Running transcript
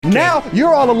Now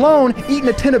you're all alone eating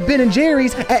a tin of Ben &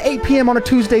 Jerry's at 8 p.m. on a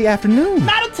Tuesday afternoon.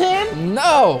 Not a 10.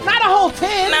 No. Not a whole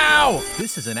 10. No.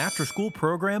 This is an after-school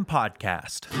program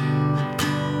podcast.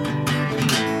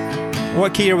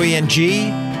 What key are we in, G?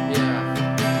 Yeah.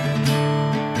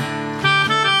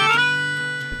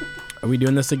 Are we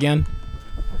doing this again?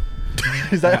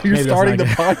 Is that how you're Maybe that's starting the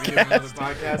not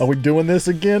podcast? Are we doing this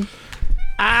again? Here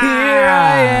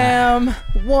I am.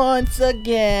 Once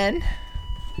again.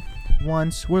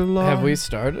 Once we're lost. Have we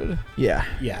started? Yeah.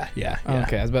 Yeah.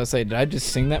 Okay, I was about to say, did I just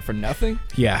sing that for nothing?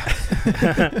 Yeah.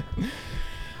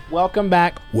 Welcome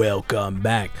back.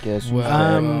 Guess who's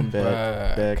Welcome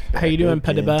back. How you doing,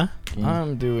 again. Pediba?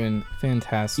 I'm doing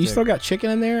fantastic. You still got chicken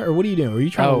in there, or what are you doing? Were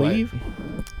you trying to leave?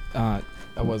 I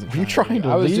wasn't. Were you trying to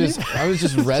I was leave? just. I was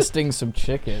just resting some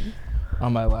chicken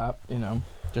on my lap. You know.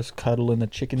 Just cuddling a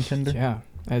chicken tender? Yeah,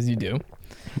 as you do.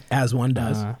 As one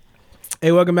does.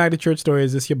 Hey, welcome back to Church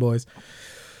Stories. This your boys.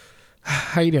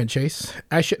 How you doing, Chase?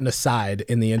 I shouldn't have sighed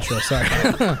in the intro. Sorry.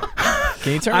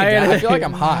 Can you turn me down? I feel like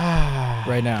I'm hot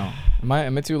right now. Am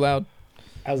I too loud?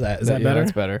 How's that? Is that better?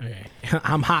 That's better. Okay.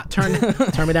 I'm hot. Turn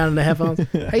me down in the headphones.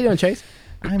 How you doing, Chase?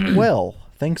 I'm well.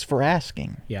 Thanks for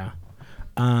asking. Yeah.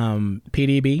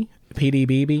 PDBB.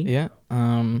 Yeah.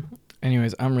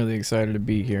 Anyways, I'm really excited to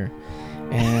be here,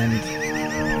 and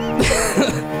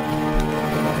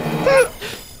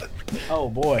Oh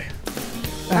boy.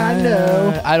 I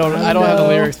know. I don't have the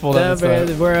lyrics pulled up.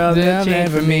 The world Come in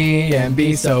for me and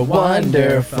be so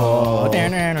wonderful.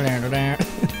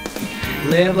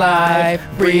 Live life,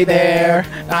 breathe air.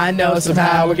 I know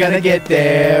somehow we're gonna get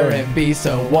there and be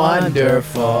so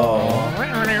wonderful.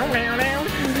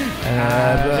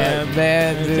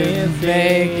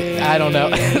 I don't know.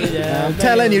 I'm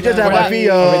telling you just how I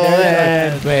feel.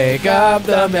 Wake up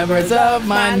the members of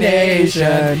my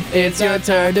nation. It's your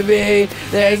turn to be.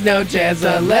 There's no chance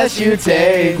unless you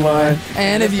take one.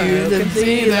 And if you can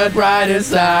see the brighter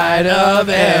side of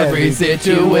every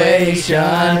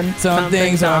situation, some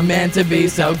things are meant to be.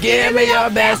 So give me your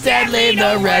best and leave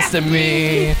the rest to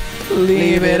me.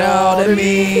 Leave it all to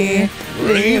me.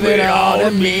 Leave it all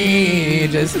to me.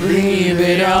 Just leave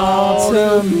it all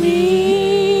to me.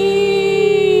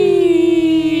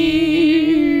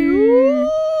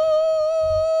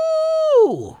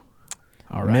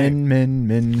 All right. I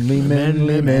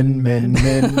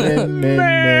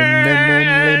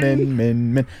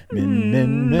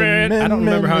don't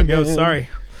remember how it goes. Sorry.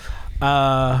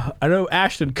 I know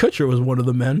Ashton Kutcher was one of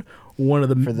the men. One of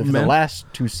the For the men. last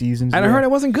two seasons. And I heard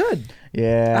it wasn't good.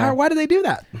 Yeah. Why did they do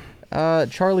that?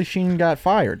 Charlie Sheen got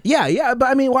fired. Yeah, but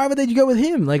I mean, why would they go with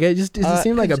him? Like, it just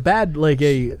seemed like a bad, like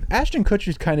a. Ashton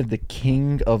Kutcher's kind of the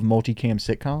king of multicam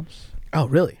sitcoms. Oh,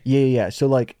 really? Yeah. So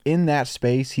like in that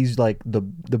space, he's like the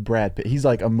Brad Pitt. He's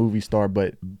like a movie star,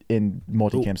 but in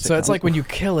multicam sitcoms. So it's like when you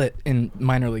kill it in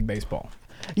minor league baseball.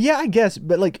 Yeah, I guess.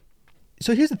 But like,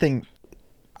 so here's the thing.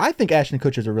 I think Ashton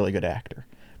Kutcher's a really good actor.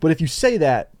 But if you say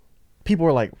that, people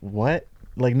are like, what?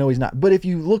 Like, no, he's not. But if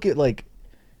you look at like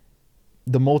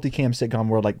the multicam sitcom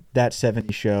world, like That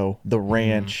 70s Show, The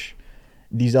Ranch,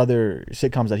 these other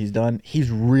sitcoms that he's done, he's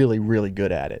really, really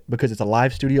good at it because it's a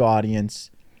live studio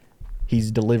audience. He's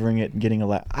delivering it and getting a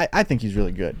laugh. I think he's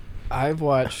really good. I've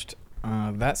watched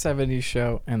That 70s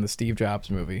Show and the Steve Jobs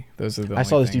movie. Those are the I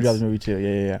saw the Steve things. Jobs movie too.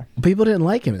 Yeah. People didn't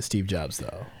like him as Steve Jobs,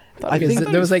 though. I think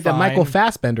there was like the fine. Michael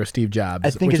Fassbender Steve Jobs. I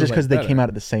think which it's just was, because like, they came out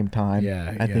at the same time.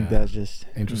 Yeah, I think yeah. that's just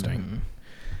Interesting.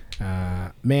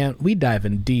 Man, we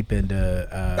diving deep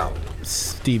into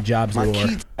Steve Jobs lore.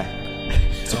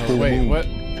 Oh, wait, what?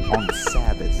 On the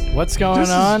Sabbath. What's going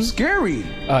on? Scary.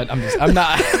 I'm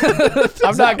not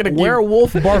gonna keep.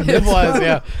 Werewolf bar It was,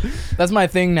 yeah. That's my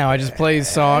thing now. I just play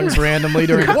songs randomly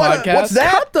during the podcast. What's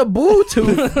that? Cut the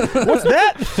Bluetooth. What's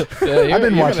that? Yeah, I've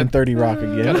been you're watching 30 Rock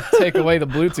again. Gonna take away the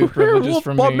Bluetooth privileges Werewolf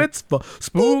from bar me. mitzvah.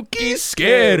 Spooky,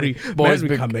 scary. Boys Men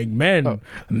becoming men. Oh.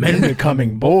 Men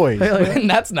becoming boys.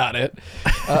 That's not it.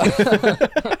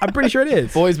 I'm pretty sure it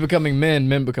is. Boys becoming men,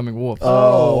 men becoming wolves.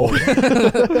 Oh.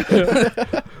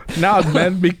 Now it's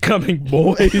men becoming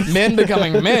boys. Men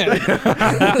becoming men.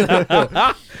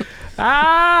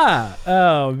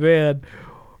 Oh man.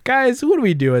 Guys, what are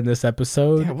we doing this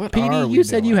episode? Yeah, what Petey, are we you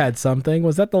said you doing? had something.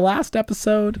 Was that the last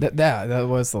episode? That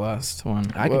was the last one.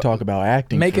 I can talk about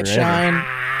acting. Make it forever.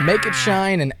 shine. Make it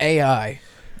shine and AI.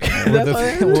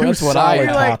 That's what solid I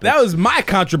You're like, that was my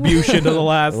contribution to the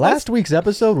last. Last week's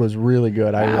episode was really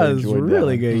good. I that really was enjoyed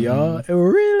really that. good, y'all.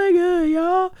 Really good,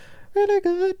 y'all. Really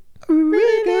good.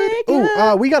 Really good.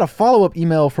 Oh, we got a follow-up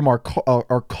email from our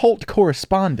cult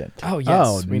correspondent. Oh yes.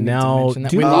 Oh, we need now, to mention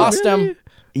that. do We we lost really? him.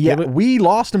 Yeah, we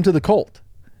lost him to the cult.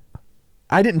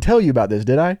 I didn't tell you about this,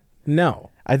 did I? No.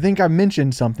 I think I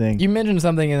mentioned something. You mentioned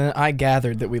something, and then I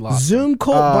gathered that we lost. Zoom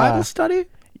cult Bible study?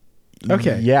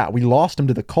 Okay. Yeah, we lost him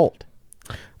to the cult.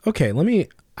 Okay, let me...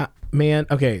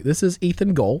 okay, this is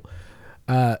Ethan Gold.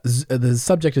 The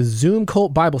subject is Zoom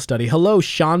cult Bible study. Hello,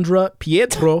 Chandra,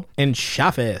 Pietro, and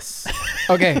Chavez.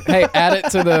 Okay, hey, add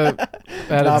it to the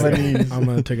Nominees. I'm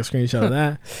going to take a screenshot of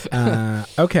that.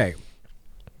 Okay.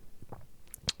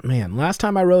 Man, last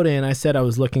time I wrote in, I said I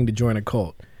was looking to join a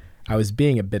cult. I was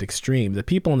being a bit extreme. The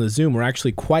people on the Zoom were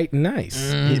actually quite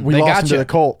nice. We They lost got him to you. the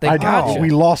cult. They got you.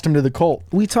 We lost him to the cult.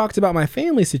 We talked about my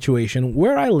family situation,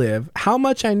 where I live, how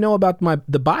much I know about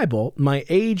the Bible, my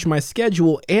age, my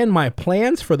schedule, and my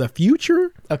plans for the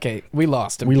future. Okay, we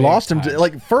lost him. We big lost him time. to,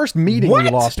 like, first meeting we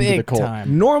What? lost him to the Big cult.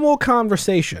 time. Normal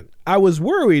conversation. I was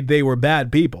worried they were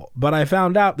bad people, but I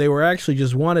found out they were actually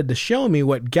just wanted to show me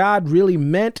what God really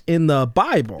meant in the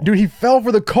Bible. Dude, he fell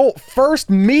for the cult first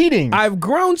meeting. I've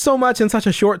grown so much in such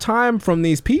a short time from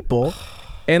these people,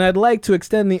 and I'd like to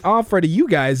extend the offer to you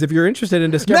guys if you're interested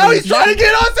in discovering. Now he's trying to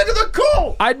get us into the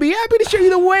cult. I'd be happy to show you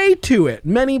the way to it.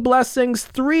 Many blessings.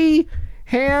 3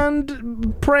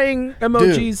 hand praying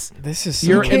emojis. This is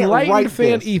Your can't write enlightened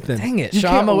fan, this. Ethan. Dang it, You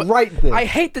Shama. can't write this. I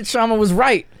hate that Shama was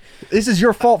right. This is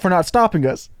your fault for not stopping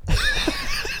us.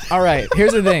 All right,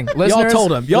 here's the thing. Listeners, Y'all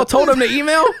told him. Y'all told him to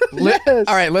email. Li- Yes.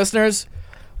 All right, listeners,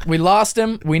 we lost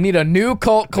him. We need a new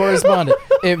cult correspondent.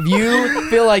 If you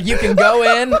feel like you can go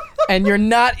in and you're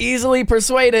not easily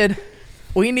persuaded,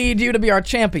 we need you to be our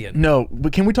champion. No,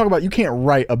 but can we talk about, you can't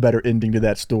write a better ending to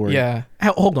that story. Yeah.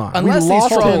 Hold on. Unless he's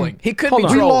lost him. trolling. He could Hold be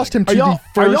on. We trolling. lost him to Are y'all,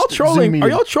 the are first y'all trolling? Zoom Are meeting.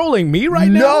 y'all trolling me right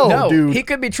No. now? No, dude. he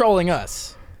could be trolling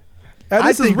us.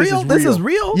 This is think real. This is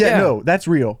real. Yeah, Yeah. no, that's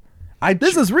real.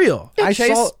 This is real. I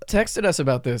Chase saw. texted us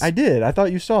about this. I did. I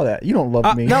thought you saw that. You don't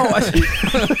love me. No.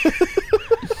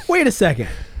 Wait a second.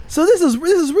 So this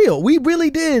is real. We really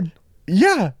did.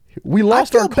 Yeah, we I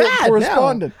lost feel our cult bad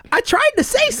correspondent. now. I tried to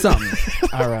say something.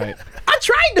 All right. I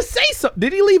tried to say something.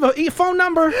 Did he leave a phone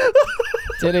number?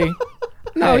 Did he?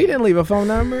 No, Hey. he didn't leave a phone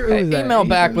number. Who Hey, was that? email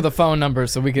back with a phone number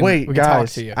so we can, Wait, we can talk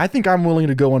guys, to you. I think I'm willing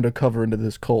to go undercover into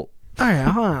this cult. All right,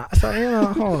 hold on. So,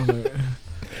 hold on.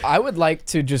 I would like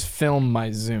to just film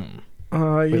my Zoom.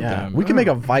 Yeah. Yeah, we can make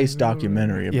a Vice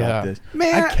documentary about Yeah. this.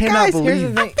 Man, I cannot guys, believe. here's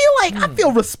the thing. I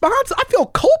feel responsible. I feel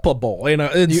culpable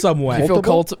in some way. You feel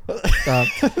Multiple?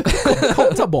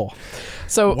 culpable.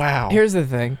 So Wow. here's the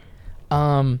thing.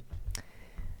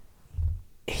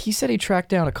 He said he tracked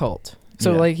down a cult.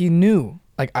 So Yeah. like he knew.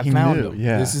 Like I He found knew, him.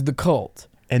 yeah. This is the cult.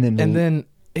 And then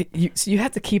So you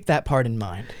have to keep that part in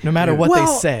mind, no matter what well,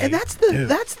 they say. and that's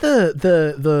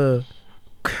the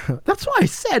that's why I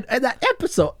said in that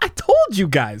episode, I told you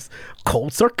guys,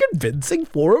 cults are convincing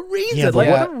for a reason. Yeah, but like,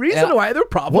 what- what a reason yeah. why they're what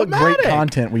problematic. great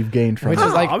content we've gained from Which it.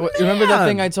 is like, Oh, remember that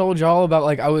thing man. I told y'all about?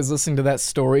 Like I was listening to that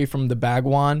story from the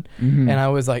Bagwan, Mm-hmm. and I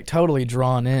was like totally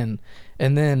drawn in.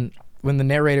 And then when the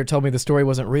narrator told me the story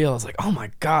wasn't real, I was like, oh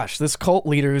my gosh, this cult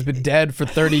leader who's been dead for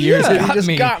 30 years Yeah, got he just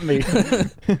me. got me.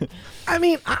 I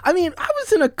mean, I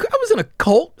was in a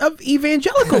cult of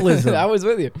evangelicalism. I was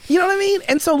with you. You know what I mean?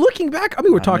 And so looking back, I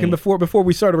mean, we were talking before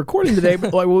we started recording today,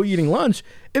 but like we were eating lunch,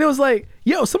 and it was like,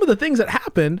 yo, some of the things that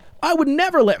happened, I would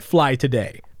never let fly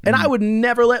today, and I would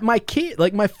never let my kid,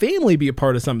 like my family, be a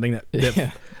part of something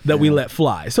that we let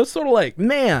fly. So it's sort of like,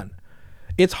 man,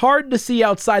 it's hard to see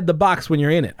outside the box when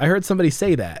you're in it. I heard somebody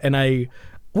say that, and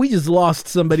we just lost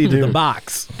somebody to the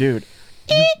box. Dude,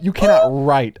 you cannot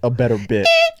write a better bit.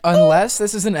 Unless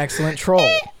this is an excellent troll.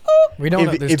 We don't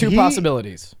know. There's two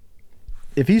possibilities.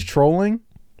 If he's trolling,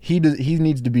 he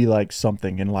needs to be like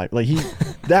something in life. Like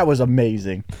that was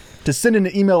amazing. To send in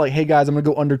an email like, "Hey guys, I'm gonna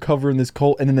go undercover in this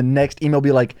cult," and then the next email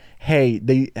be like, "Hey,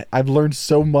 I've learned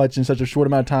so much in such a short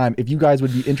amount of time. If you guys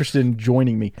would be interested in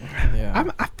joining me."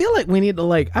 Yeah. I feel like we need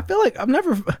to I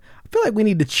feel like we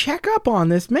need to check up on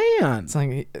this man. It's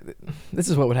like, this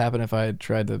is what would happen if I had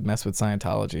tried to mess with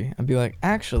Scientology. I'd be like,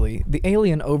 actually, the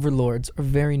alien overlords are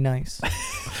very nice.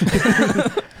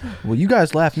 Well, you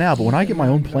guys laugh now, but when I get my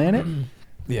own planet,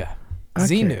 Yeah.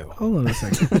 Okay, Xenu. Hold on a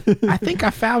second. I think I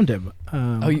found him.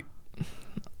 Oh, you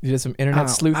did some internet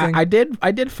sleuthing? I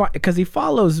did find, because he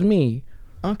follows me.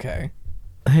 Okay.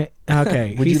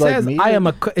 Okay. Would he you like says me I to-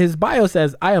 am his bio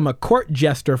says I am a court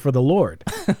jester for the Lord.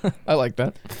 I like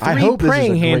that. I 3 hope this is a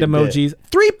praying hand great bit. emojis.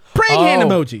 3 praying hand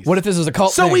emojis. What if this is a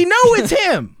cult So thing? we know it's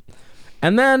him.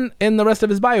 And then in the rest of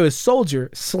his bio is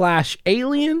soldier /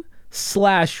 alien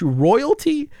 /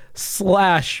 royalty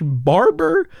 /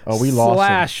 barber Oh, we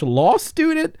lost / law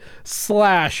student /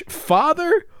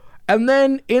 father. And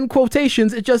then in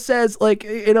quotations, it just says, like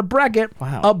in a bracket,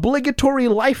 Wow. obligatory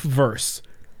life verse.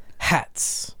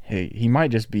 Hats. hey, he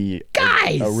might just be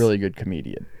Guys! a really good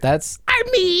comedian. That's I I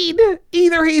mean,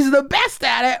 either he's the best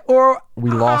at it or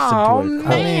We lost him to it.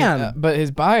 man. But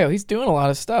his bio, he's doing a lot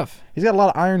of stuff. He's got a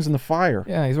lot of irons in the fire.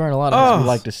 Yeah, he's wearing a lot Oh. of. We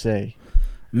like to say.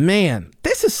 Man,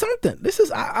 this is something. This is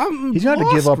I'm. He's gonna have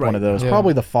to give lost up one right of those. now.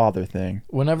 Probably the father thing.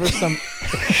 Whenever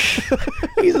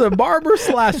He's a barber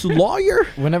 / lawyer.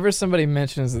 whenever somebody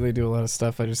mentions that they do a lot of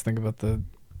stuff, I just think about the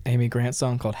Amy Grant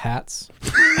song called Hats.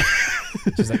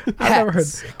 She's like, I've never heard.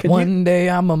 "Hats. Can One day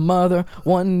I'm a mother,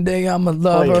 one day I'm a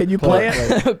lover." Can you play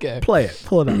it? Okay. Play it.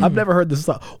 Pull it up. I've never heard this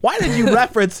song. Why did you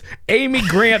reference Amy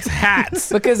Grant's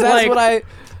hats? Because that's what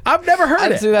I've never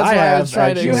heard it. See, that's I why I have, was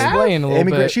trying to actually. explain a little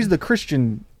Amy bit. Grant, she's the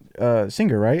Christian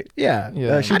singer, right? Yeah.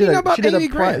 Yeah. She How do you know about Amy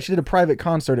Grant? She did a private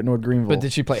concert at North Greenville. But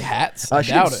did she play Hats? I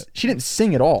she doubt didn't, it. She didn't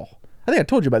sing at all. I think I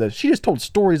told you about this. She just told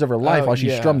stories of her life Oh, while she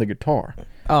yeah. strummed the guitar.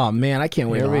 Oh man, I can't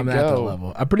wait Here till we I'm at that go.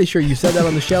 level. I'm pretty sure you said that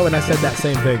on the show, and I said that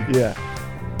same thing. Yeah.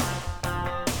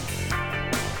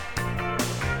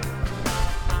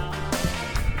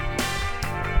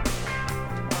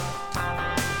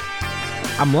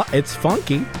 It's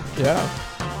funky. Yeah.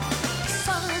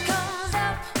 Sun comes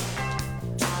up,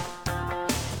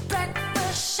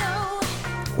 breakfast show.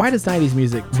 Why does 90s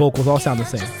music vocals all sound the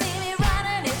same?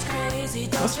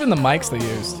 Must have been the mics they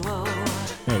used.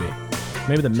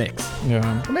 Maybe the mix.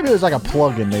 Yeah. Or maybe it was like a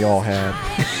plug-in they all had.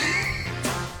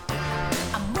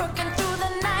 I'm working through the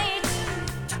night.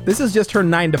 This is just her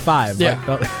 9 to 5. Yeah.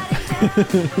 Like,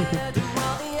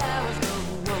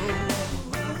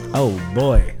 oh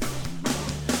boy.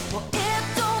 Well, it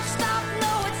don't stop,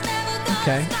 no, it's never gonna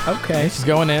Okay. stop. Okay. She's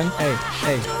going in. Hey.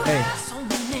 Hey. So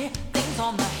many things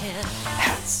on my head.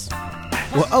 Hats.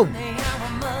 Well, oh. One day I'm a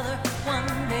mother,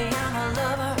 one day I'm a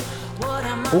lover. What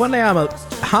am I One day I'm a.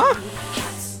 Huh?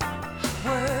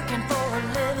 working for a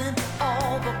living?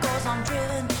 All because I'm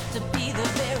driven to be the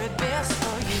very best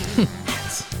for you.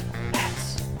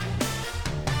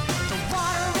 The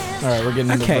water is All right, we're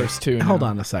getting into Okay. verse 2 now. Hold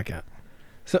on a second.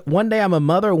 So one day I'm a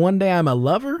mother, one day I'm a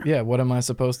lover. Yeah, what am I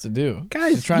supposed to do?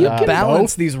 Guys, She's trying you to can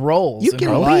balance these roles You in can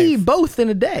her be life. both in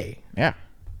a day. Yeah.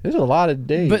 There's a lot of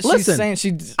days. But Listen, she's saying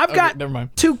she. I've got Never mind.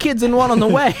 2 kids and 1 on the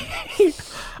way.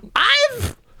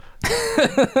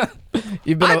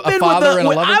 You've been I've a been father with and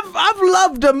a lover. I've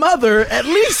loved a mother at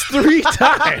least 3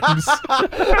 times.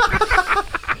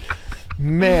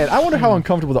 Man, I wonder how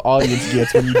uncomfortable the audience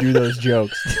gets when you do those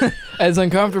jokes. As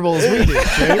uncomfortable as we do,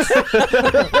 Chase.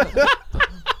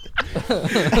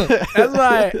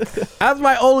 That's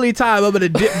my only time I'm gonna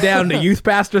dip down to youth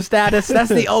pastor status. That's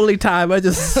the only time I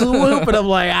just swoop and I'm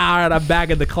like, all right, I'm back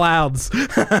in the clouds.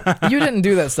 You didn't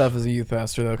do that stuff as a youth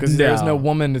pastor though, because there's No. no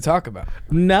woman to talk about.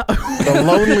 No, The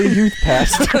lonely youth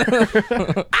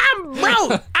pastor.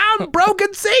 I'm broke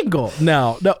and single.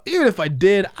 No. Even if I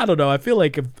did, I don't know. I feel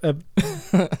like if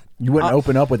You wouldn't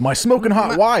open up with my smoking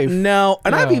hot wife. no,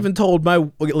 and I've No. even told my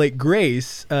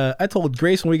Grace. I told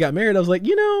Grace when we got married, I was like,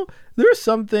 there are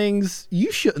some things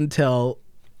you shouldn't tell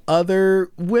other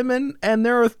women, and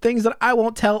there are things that I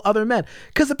won't tell other men.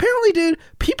 Because apparently, dude,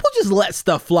 people just let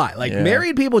stuff fly. Like Yeah.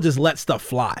 married people just let stuff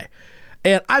fly.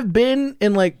 And I've been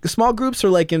in like small groups or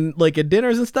like in like at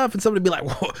dinners and stuff, and somebody be like,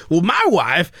 well, my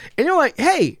wife, and you're like,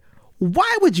 hey,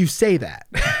 why would you say that?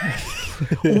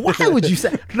 Why would you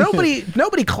say? Nobody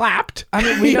clapped. I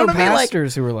mean, we You know what I mean? Like,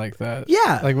 pastors who were like that.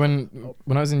 Yeah. Like when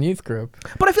I was in youth group.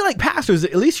 but I feel like pastors,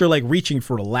 at least you're like reaching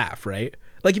for a laugh, right?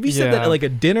 Like if you said that Yeah. at like a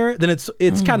dinner, then it's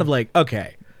kind of like,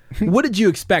 okay, what did you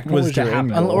expect was was to your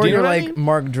happen? angle? Or Do you you're know what I like mean?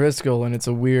 Mark Driscoll, and it's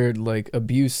a weird like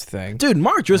abuse thing. Dude,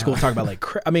 Mark Driscoll talk about like,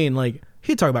 like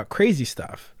he'd talk about crazy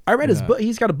stuff. I read his book.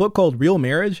 He's got a book called Real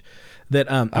Marriage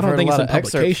that I I've don't heard think a it's lot in of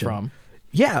excerpts publication. from.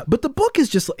 Yeah, but the book is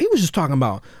just, he was just talking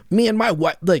about me and my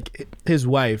wife, like his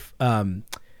wife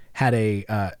had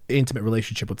a intimate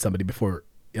relationship with somebody before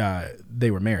they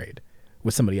were married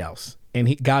with somebody else.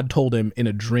 And God told him in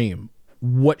a dream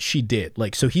what she did.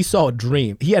 Like, so he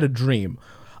had a dream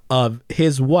of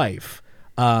his wife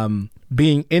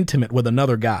being intimate with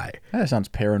another guy. That sounds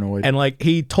paranoid. And like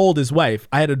he told his wife,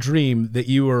 I had a dream that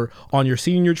you were on your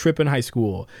senior trip in high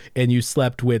school and you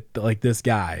slept with like this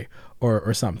guy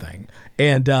or something.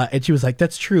 And she was like,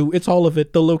 that's true. It's all of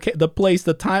it. The place,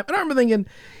 the time. And I remember thinking,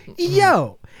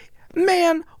 yo,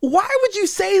 man, why would you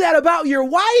say that about your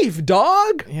wife,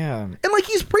 dog? Yeah. And like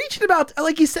he's preaching about,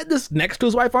 like he said this next to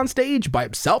his wife on stage, by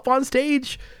himself on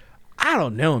stage. I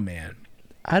don't know, man.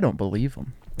 I don't believe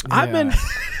him. I've been,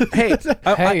 hey,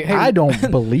 Hey, I don't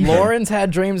believe him. Lauren's had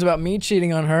dreams about me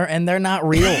cheating on her, and they're not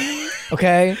real.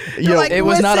 Okay, Yo, like, it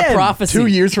was not a listen, prophecy. 2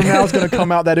 years from now, it's going to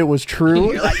come out that it was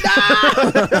true. you're like,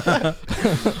 nah.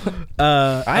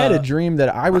 I had a dream that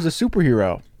I was a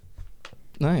superhero.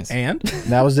 Nice. And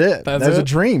That was it. That's That was a it?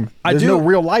 dream. I There's do- no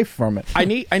real life from it. I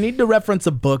need to reference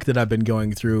a book that I've been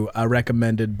going through,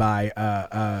 recommended by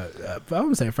I want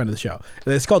to say a friend of the show.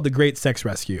 It's called The Great Sex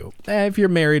Rescue. If you're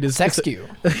married, is Sex Q.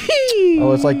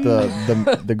 Oh, it's like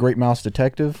the Great Mouse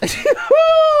Detective.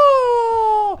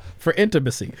 For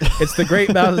intimacy. It's the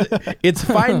great mouse. It's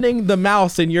finding the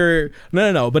mouse in your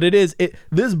no. But it is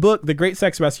this book, The Great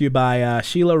Sex Rescue by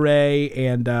Sheila Ray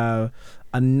and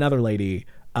another lady.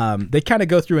 They kind of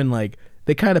go through and like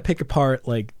they kind of pick apart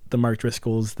like the Mark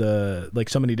Driscolls, the like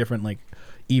so many different like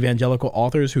evangelical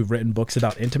authors who've written books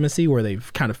about intimacy where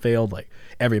they've kind of failed, like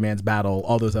Every Man's Battle,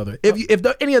 all those other. If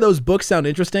any of those books sound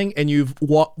interesting and you've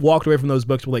walked away from those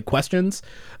books with like questions,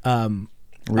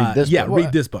 Read this book.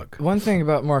 read this book. One thing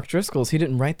about Mark Driscoll's, he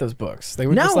didn't write those books. They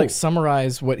would just No. like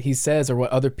summarize what he says or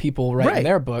what other people write in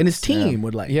their books. and his team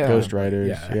would like. Yeah. Ghostwriters.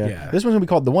 Yeah, Yeah, yeah. This one's gonna be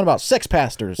called the one about sex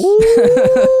pastors.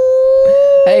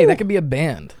 Hey, that could be a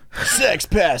band. Sex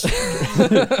pastors.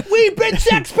 We've been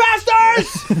sex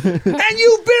pastors, and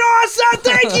you've been awesome.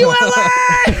 Thank you,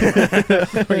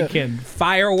 LA. Freaking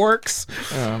fireworks.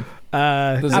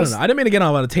 I don't know. I didn't mean to get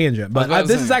on a tangent, but I was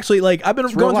this is saying. actually like I've been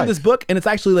real going through life. this book, and it's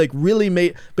actually like really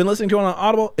been listening to it on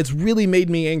Audible. It's really made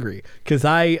me angry because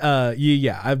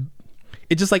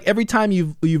it's just like every time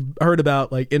you've heard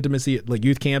about like intimacy at like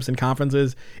youth camps and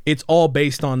conferences, it's all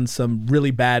based on some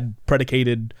really bad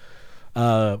predicated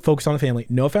focus on the family.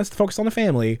 No offense to Focus on the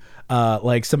Family,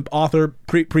 like some author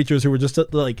preachers who were just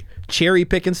like cherry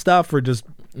picking stuff or just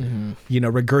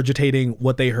regurgitating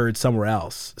what they heard somewhere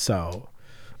else. So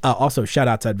also shout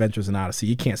out to Adventures in Odyssey.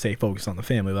 You can't say Focus on the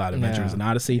Family without Adventures in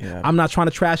Odyssey. Yeah. I'm not trying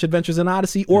to trash Adventures in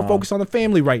Odyssey or Focus on the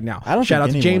Family right now. I don't shout out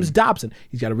think to anyone- James Dobson.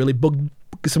 He's got a really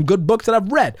some good books that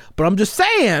I've read, but I'm just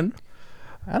saying.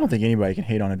 I don't think anybody can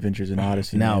hate on Adventures in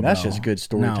Odyssey. No, man. That's bro. just good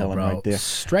storytelling No, bro. right there.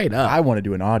 Straight up. I want to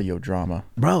do an audio drama,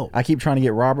 Bro. I keep trying to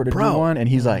get Robert to Bro. do one, and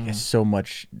he's like, "It's so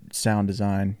much sound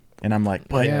design," and I'm like,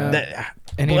 "But Yeah.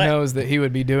 And he but- knows that he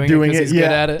would be doing doing it it, because he's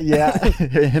yeah, good at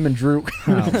it. yeah." Him and Drew.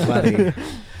 Oh, buddy.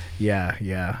 Yeah.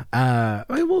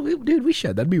 Well, dude, we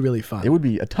should. That'd be really fun. It would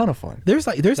be a ton of fun. There's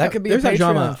That could be a that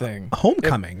drama Patreon thing.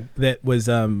 Homecoming that was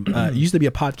used to be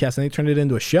a podcast and they turned it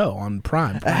into a show on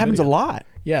Prime. That happens a lot.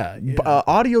 Yeah.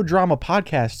 Audio drama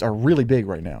podcasts are really big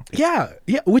right now. Yeah,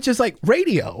 which is like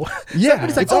radio. Yeah,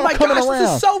 Somebody's like, it's "Oh all my coming gosh, this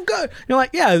around." is so good." You're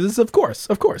like, "Yeah, this is of course."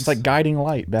 It's like Guiding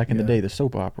Light back in the day, the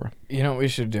soap opera. You know what we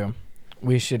should do?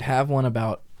 We should have one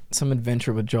about some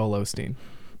adventure with Joel Osteen.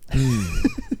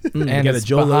 and And get a it's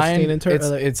Joel behind, Osteen intern.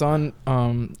 it's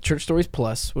on Church Stories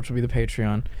Plus, which will be the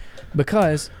Patreon,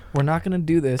 because we're not going to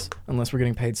do this unless we're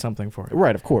getting paid something for it.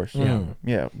 Right, of course.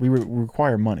 Yeah. We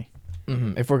require money.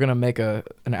 If we're going to make an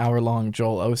hour-long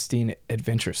Joel Osteen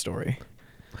adventure story.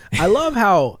 I love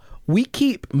how we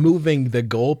keep moving the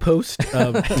goalpost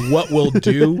of what we'll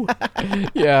do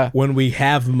Yeah. when we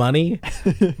have money,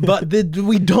 but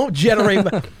we don't generate.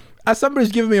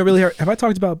 Somebody's giving me a really hard. Have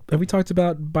we talked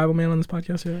about Bible Man on this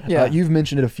podcast yet? Yeah. You've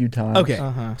mentioned it a few times. Okay.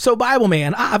 So Bible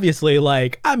Man, obviously,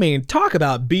 talk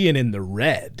about being in the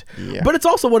red. Yeah. But it's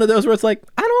also one of those where it's like,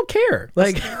 I don't care.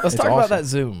 Like, Let's talk awesome. about that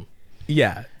Zoom.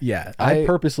 yeah. I I-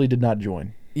 purposely did not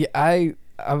join. Yeah,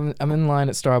 I'm in line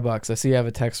at Starbucks. I see I have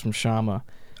a text from Shama.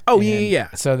 Oh, And yeah.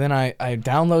 So then I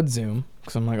download Zoom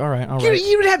because I'm like, all right.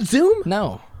 You don't have Zoom?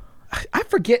 No. I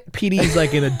forget PD's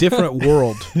like in a different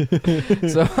world.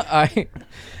 So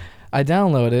I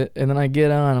download it and then I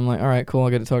get on. I'm like, all right, cool. I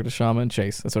get to talk to Shama and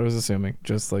Chase. That's what I was assuming.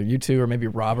 Just like you two or maybe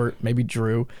Robert, maybe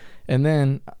Drew. And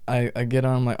then I get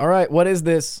on. I'm like, all right, what is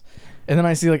this? And then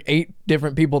I see like 8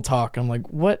 different people talk. I'm like,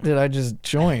 what did I just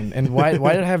join? And why did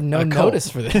I have no notice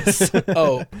for this?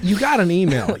 Oh, you got an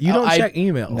email. You don't I- check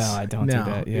emails. No, I don't do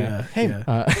that, yeah. Hey,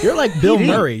 You're like Bill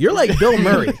Murray. You're like Bill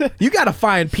Murray. You got to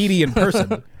find PD in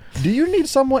person. do you need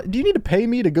to pay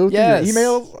me to go through Yes. your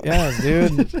emails? Yes,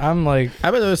 dude. I'm like, I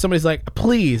bet somebody's like,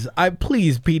 please,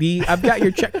 PD, I've got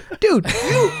your check. Dude,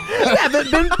 you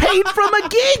haven't been paid from a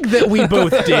gig that we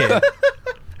both did.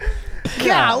 I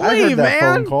Golly, heard that man.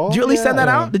 phone call. Did you at least send that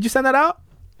Yeah. out? Did you send that out?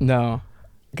 no.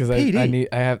 Because PD.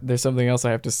 there's something else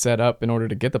I have to set up in order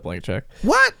to get the blank check.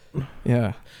 What?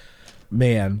 Yeah.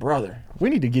 Man. Brother, we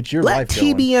need to get your Let life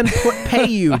going. TBN pay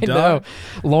you, I dog. know.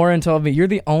 Lauren told me, you're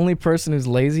the only person who's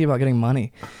lazy about getting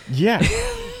money. Yeah.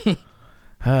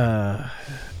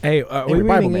 Hey, are we Anyway,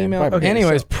 Bible reading Man, email? Bible Okay, Man.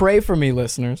 Anyways, pray for me,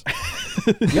 listeners.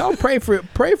 so y'all pray for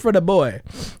the boy.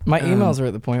 My emails are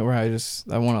at the point where I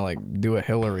want to like do a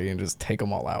Hillary and just take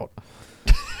them all out.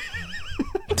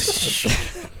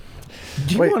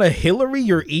 Do you Wait. want to Hillary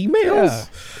your emails?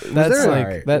 That's there-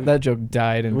 like Alright. that joke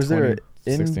died in Was there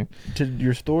 2016. to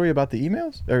your story about the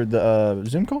emails or the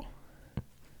Zoom call?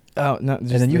 Oh no! And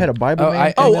then you had a Bible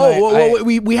Oh, man.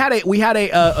 We had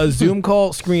a Zoom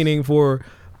call screening for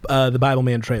the Bible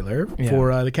Man trailer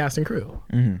for the cast and crew.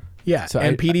 Mm-hmm. Yeah, So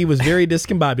and PD was very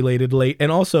discombobulated late,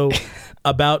 and also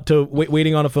about to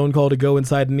waiting on a phone call to go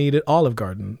inside and eat at Olive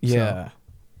Garden. So. Yeah,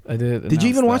 I did. Did you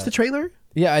even watch that. the trailer?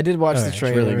 Yeah, I did watch the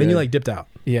trailer. really Then you like dipped out.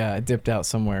 Yeah, I dipped out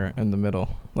somewhere in the middle.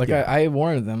 Like I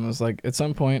warned them. I was like, at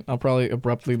some point, I'll probably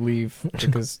abruptly leave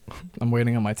because I'm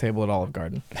waiting on my table at Olive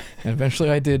Garden. And eventually,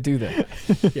 I did do that.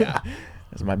 Yeah.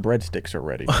 As my breadsticks are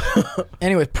ready.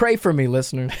 Anyway, pray for me,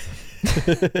 listeners.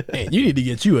 Hey, you need to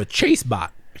get you a chase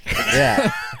bot.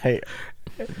 Yeah. Hey,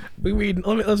 Let's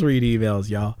read emails,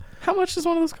 y'all. How much does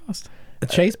one of those cost? A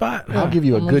chase bot? I'll give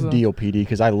you a almost good a- deal, PD,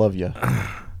 because I love you.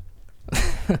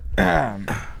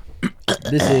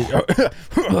 This is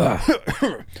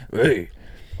hey.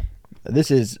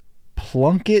 This is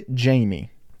Plunkett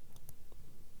Jamie.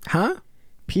 Huh?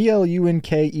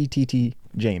 Plunkett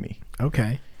Jamie.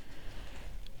 Okay.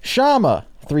 Shama,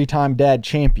 3-time dad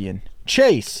champion.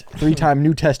 Chase, 3-time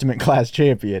New Testament class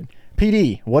champion.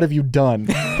 PD, what have you done?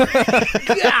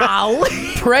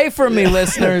 Pray for me,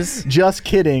 listeners. Just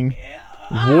kidding.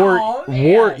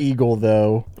 War Eagle,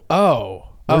 though. Oh,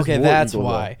 What is okay, War that's Eagle,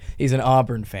 why. He's an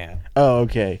Auburn fan. Oh,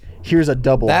 okay. Here's a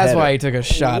double That's header. why he took a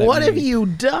shot at What me. have you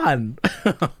done?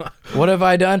 What have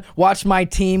I done? Watch my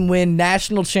team win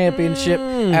national championship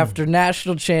after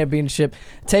national championship.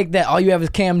 Take that. All you have is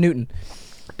Cam Newton.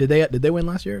 Did they win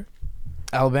last year?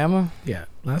 Alabama? Yeah.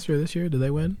 Last year, this year, did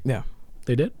they win? Yeah.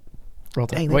 They did? Roll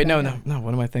Tide. Dang, they Wait, no. got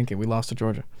What am I thinking? We lost to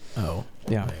Georgia. Oh.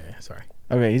 Yeah. Sorry.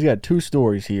 Okay, he's got 2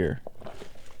 stories here.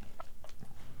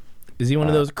 Is he one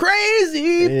of those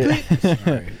crazy?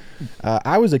 Sorry.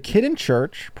 I was a kid in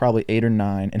church, probably 8 or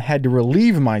 9, and had to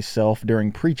relieve myself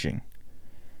during preaching.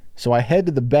 So I head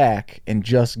to the back and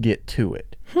just get to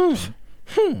it.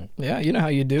 Yeah, you know how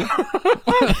you do.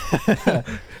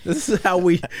 This is how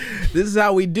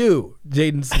we do,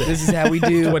 Jaden Smith. This is how we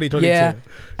do. 2022. Yeah.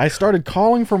 I started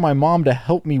calling for my mom to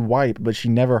help me wipe, but she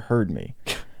never heard me.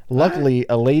 Luckily,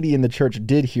 a lady in the church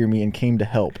did hear me and came to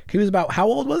help. He was about, how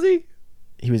old was he?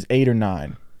 He was 8 or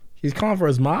 9. He's calling for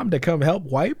his mom to come help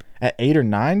wipe? At 8 or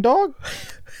 9, dog?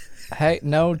 Hey,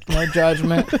 no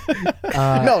judgment.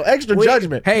 No, extra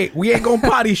judgment. Hey, we ain't gonna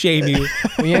potty shame you.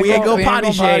 We ain't gonna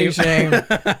potty shame.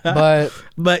 But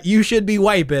But you should be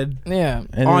wiping yeah,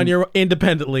 And on then- your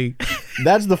independently.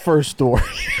 That's the first story.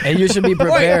 and you should be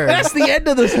prepared. That's the end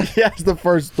of this. That's the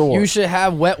first story. You should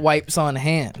have wet wipes on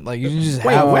hand. Like you just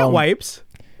Wait, have wet wipes?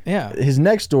 Yeah. His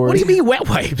next story. What do you mean wet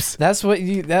wipes? That's what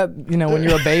you when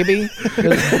you're a baby.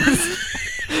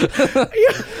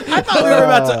 I thought we were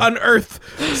about to unearth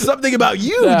something about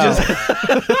you. No. Just,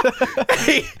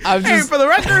 hey, I'm hey, just- for the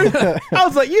record, I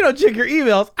was like, you don't check your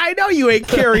emails. I know you ain't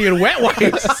carrying wet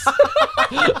wipes.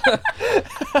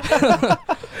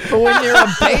 But when you're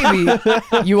a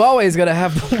baby, you always gotta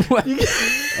have the wet.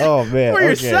 Oh, man. For okay.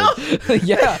 yourself.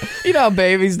 Yeah, you know how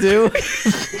babies do.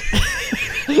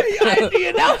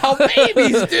 You know how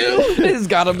babies do. They just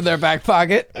got them in their back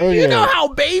pocket. You know how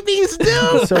babies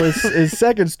do. So his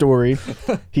second story,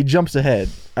 he jumps ahead.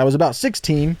 I was about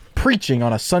 16, preaching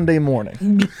on a Sunday morning.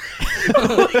 Wait,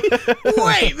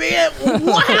 man,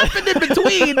 what happened in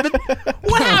between?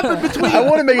 What happened between? I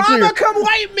wanna make it Mama, clear. come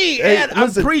wipe me, Hey, and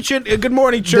listen. I'm preaching. Good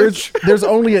morning, church. There's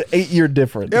only an 8-year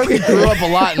difference. He grew up a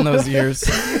lot in those years.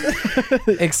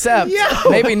 Except, Yo.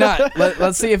 maybe not.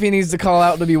 Let's see if he needs to call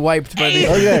out to be wiped by the.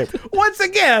 Okay. Once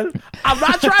again, I'm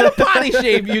not trying to potty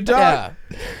shame you, dog.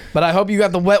 Yeah. But I hope you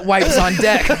got the wet wipes on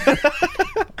deck.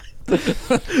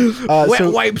 Wet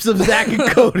So wipes of Zach and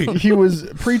Cody. he was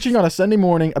preaching on a Sunday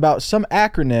morning about some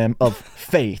acronym of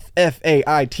faith,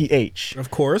 F-A-I-T-H.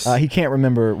 Of course. He can't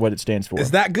remember what it stands for.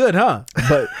 Is that good, huh?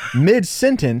 But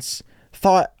mid-sentence,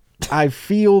 thought I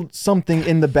feel something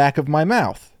in the back of my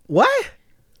mouth. What?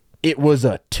 It was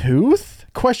a tooth?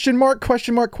 Question mark?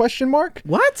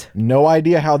 What? No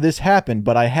idea how this happened,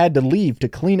 but I had to leave to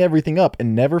clean everything up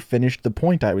and never finished the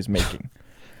point I was making.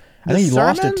 I think he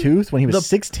lost a sermon? tooth when he was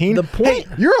 16. the point- Hey,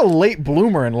 you're a late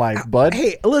bloomer in life, bud.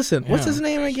 Hey, listen. What's his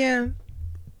name again?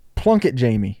 Plunkett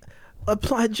Jamie.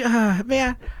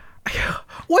 Man.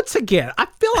 Once again, I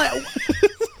feel like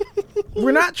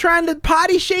we're not trying to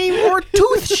potty shame or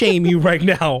tooth shame you right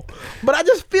now, but I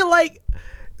just feel like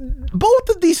both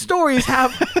of these stories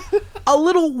have a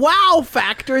little wow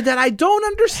factor that I don't Hey,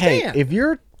 understand. if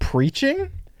you're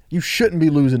preaching, you shouldn't be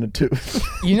losing a tooth.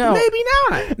 You know, Maybe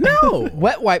not. No.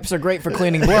 wet wipes are great for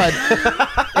cleaning blood.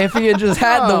 If he had just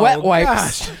had the wet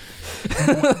wipes. Gosh.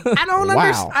 I don't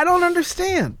Wow. I don't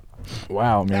understand.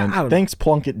 Wow, man. I don't know. Thanks,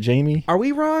 Plunkett Jamie. Are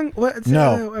we wrong? What?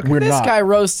 No, okay. we're This not. guy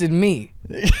roasted me.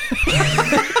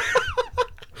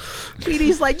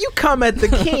 PD's like, you come at the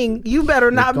king, you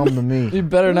better not. Come to me. You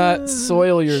better not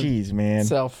soil Jeez, man.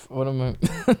 yourself. What am I?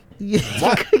 You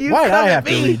Why'd come I at have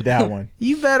to me. read that one?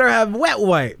 You better have wet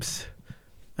wipes.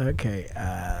 Okay.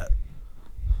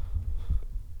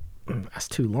 That's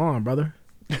too long, brother.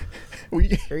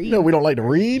 We don't like to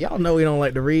read. Y'all know we don't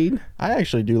like to read. I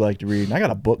actually do like to read. And I got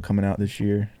a book coming out this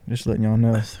year. Just letting y'all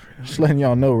know. Just letting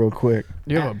y'all know real quick.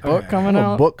 You have a book I coming have a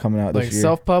out? book coming out Like this year.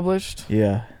 self-published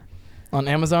Yeah. on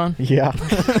Amazon? Yeah.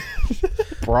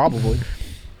 Probably.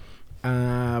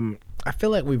 I feel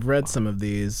like we've read some of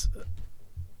these.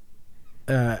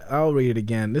 I'll read it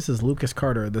again. This is Lucas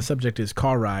Carter. The subject is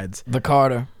car rides. The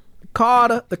Carter.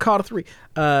 The Carter 3.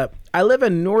 I live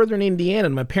in northern Indiana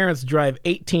and my parents drive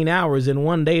 18 hours in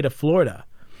one day to Florida.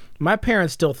 My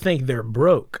parents still think they're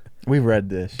broke. We've read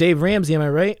this. Dave Ramsey, am I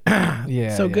right?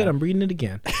 Yeah. So good, yeah. I'm reading it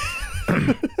again.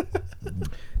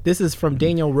 This is from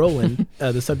Daniel Rowland.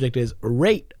 The subject is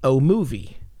Rate O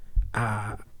Movie.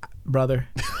 Brother.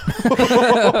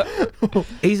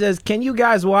 He says, can you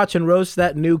guys watch and roast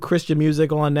that new Christian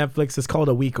musical on Netflix? It's called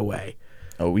A Week Away.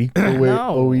 A week away.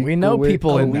 No, we know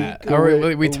people in that.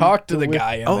 Or we talked to the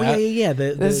guy in Oh, that. yeah.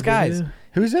 This guy's.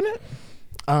 Who's in it?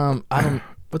 I don't.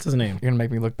 What's his name? You're gonna make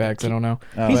me look back 'cause I don't know.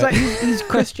 He's like he's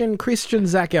Christian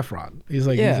Zac Efron. He's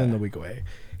like he's Yeah. in The Week Away.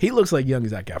 He looks like young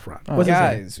Zac Efron. What's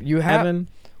Guys, his name? you have. Evan?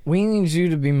 We need you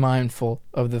to be mindful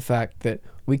of the fact that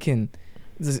we can.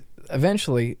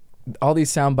 Eventually, all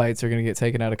these sound bites are gonna get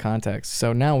taken out of context.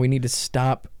 So now we need to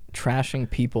stop trashing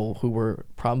people who we're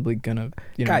probably gonna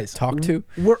Guys, talk to.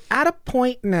 We're at a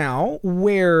point now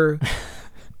where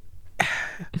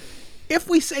if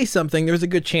we say something, there's a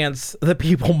good chance that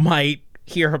people might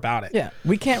hear about it. Yeah,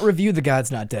 we can't review the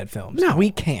God's Not Dead films. No.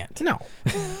 We can't. No.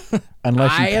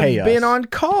 Unless you I pay have us. been on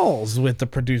calls with the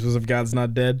producers of God's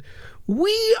Not Dead.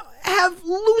 We have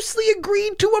loosely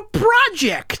agreed to a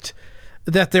project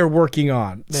that they're working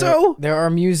on. So there are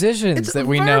musicians it's that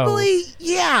we know verbally,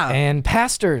 yeah. and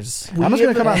pastors. I'm just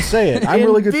gonna come out and say it. I'm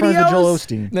really good friends with Joel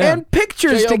Osteen. And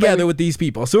pictures J.O., together baby. with these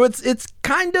people. So it's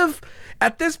kind of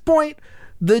at this point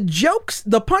the jokes,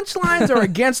 the punchlines are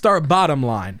against our bottom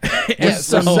line. And Yeah,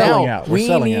 so We're selling now out. We're we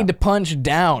selling need out. to punch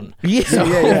down. Yeah. So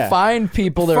yeah. find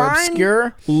people that are Find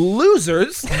obscure.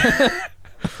 losers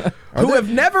who have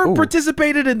never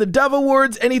participated in the Dove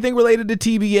Awards, anything related to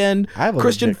TBN, I have a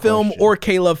Christian legit Film, question. or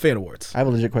K-Love Fan Awards. I have a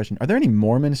legit question. Are there any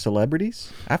Mormon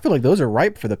celebrities? I feel like those are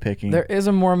ripe for the picking. There is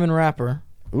a Mormon rapper.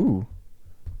 Ooh.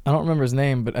 I don't remember his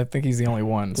name, but I think he's the only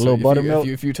one. So Lil if you- Buttermilk?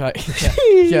 If you type,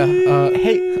 yeah,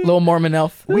 Hey, Lil Mormon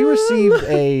Elf. we received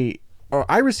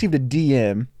I received a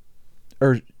DM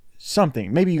or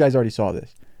something. Maybe you guys already saw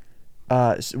this.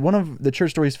 One of the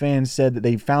Church Stories fans said that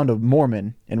they found a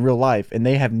Mormon in real life and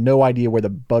they have no idea where the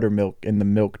buttermilk and the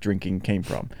milk drinking came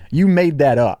from. You made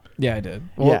that up. Yeah, I did.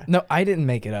 Well, Yeah. no, I didn't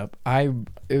make it up.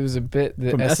 It was a bit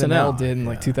that From SNL SNL. did in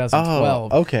like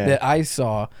 2012. Oh, okay. That I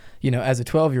saw, as a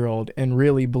 12-year-old and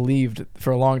really believed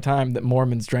for a long time that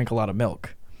Mormons drank a lot of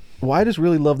milk. Well, I just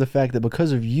really love the fact that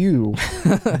because of you,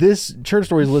 this Church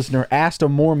Stories listener asked a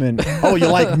Mormon, "Oh, you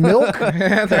like milk?"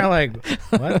 They're like,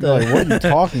 what They're like, "What are you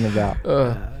talking about?"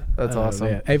 That's awesome.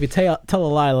 Man. If you tell a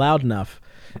lie loud enough,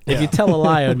 if you tell a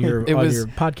lie on your It was your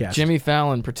podcast, Jimmy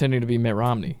Fallon pretending to be Mitt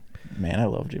Romney. Man, I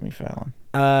love Jimmy Fallon.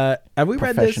 have we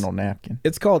read this? Professional napkin.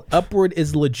 It's called Upward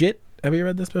is Legit. Have you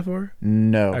read this before?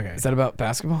 No. Okay. Is that about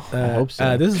basketball? I hope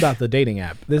so. This is about the dating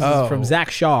app. This Oh. is from Zach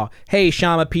Shaw. Hey,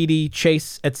 Shama, PD,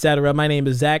 Chase, etc. My name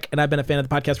is Zach, and I've been a fan of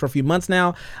the podcast for a few months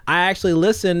now. I actually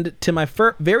listened to my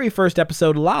very first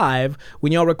episode live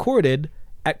when y'all recorded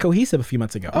at Cohesive a few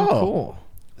months ago. Oh. Cool.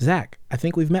 Zach, I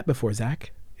think we've met before,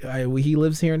 Zach. He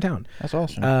lives here in town. That's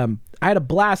awesome. I had a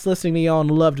blast listening to y'all and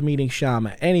loved meeting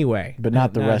Shama. Anyway, But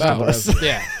not the rest of us.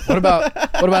 Yeah. What about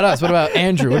us? What about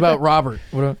Andrew? What about Robert?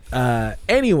 What about,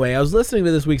 anyway, I was listening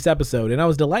to this week's episode, and I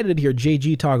was delighted to hear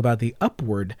JG talk about the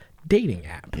Upward dating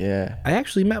app. Yeah. I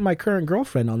actually met my current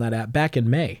girlfriend on that app back in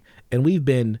May, and we've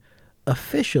been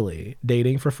officially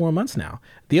dating for 4 months now.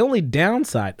 The only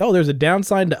downside, there's a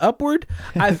downside to Upward.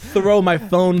 I throw my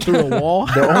phone through a wall.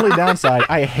 The only downside,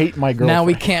 I hate my girlfriend. now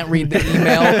we can't read the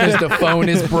email because the phone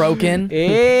is broken.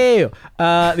 Ew.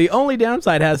 The only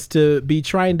downside has to be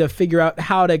trying to figure out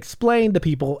how to explain to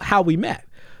people how we met.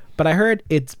 But I heard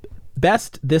it's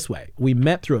best this way. We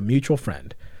met through a mutual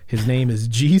friend. His name is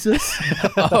Jesus.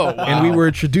 Oh, wow. And we were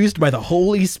introduced by the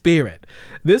Holy Spirit.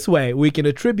 This way, we can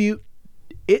attribute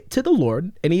it to the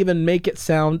Lord and even make it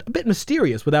sound a bit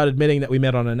mysterious without admitting that we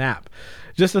met on an app.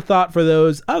 Just a thought for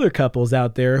those other couples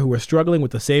out there who are struggling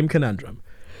with the same conundrum.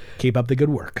 Keep up the good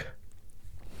work.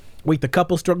 Wait, the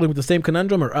couple struggling with the same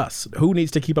conundrum or us? Who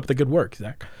needs to keep up the good work,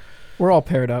 Zach? We're all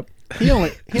paired up. He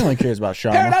only cares about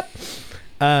Shauna. Paired up.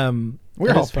 We're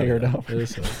it all is funny, paired though. up. It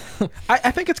is funny.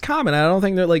 I think it's common. I don't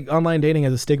think that like online dating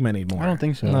has a stigma anymore. I don't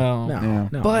think so. No. No, Yeah.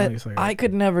 no. But think it's like I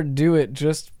could never do it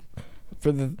just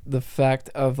for the fact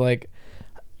of like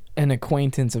an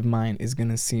acquaintance of mine is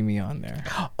gonna see me on there.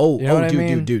 Oh, You know what I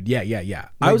mean? dude. Yeah.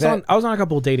 I Like was that- on a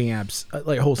couple of dating apps,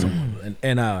 like Wholesome,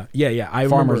 and yeah. I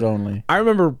Farmers remember, only. I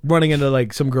remember running into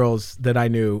like some girls that I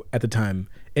knew at the time,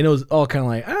 and it was all kind of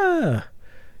like,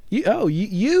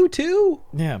 you too.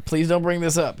 Yeah, please don't bring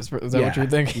this up. Is that what you're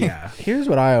thinking? Yeah. Here's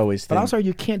what I always But think. also,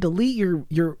 you can't delete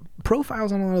your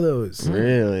profiles on all of those.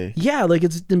 Really? Yeah, like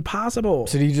it's impossible.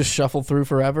 So do you just shuffle through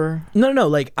forever? No.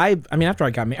 Like I mean, after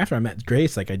I met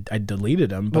Grace, like I deleted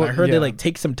them, but Well, I heard yeah. they like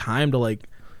take some time to like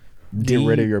Get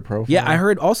rid of your profile? Yeah, I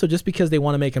heard also just because they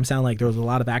want to make them sound like there was a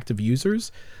lot of active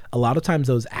users, a lot of times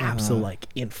those apps will like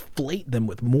inflate them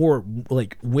with more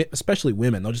like especially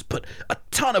women. They'll just put a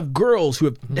ton of girls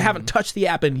who haven't touched the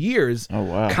app in years, Oh,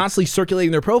 wow. constantly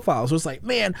circulating their profiles. So it's like,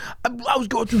 man, I was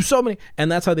going through so many, and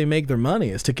that's how they make their money,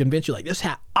 is to convince you like this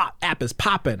app is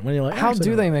popping. When you're like, How actually, do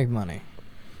no. they make money?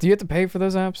 Do you have to pay for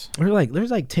those apps? There's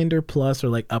like Tinder Plus or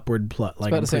like Upward Plus.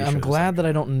 Like About to say, pretty I'm sure there's glad that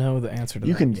I don't know the answer to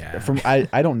You that. can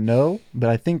I don't know, but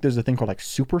I think there's a thing called like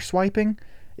super swiping.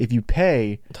 If you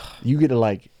pay, you get to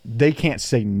like they can't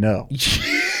say no.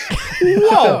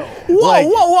 Whoa, Like,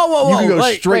 whoa! You can go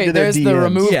Like, straight Wait, to their there's DMs. the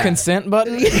remove Yeah. consent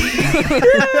button.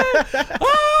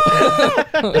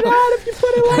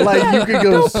 Like you could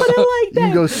go. You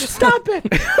can go. Stop it.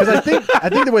 Because I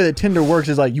think the way that Tinder works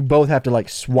is like you both have to like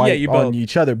swipe Yeah, you on both.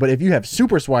 each other. But if you have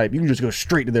super swipe, you can just go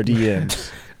straight to their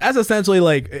DMs. That's essentially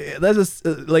like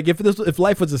like if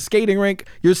life was a skating rink,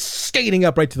 you're skating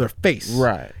up right to their face.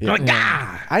 Right. You're Yeah. like,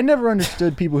 ah. I never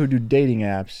understood people who do dating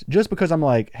apps just because I'm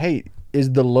like, hey,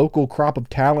 is the local crop of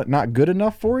talent not good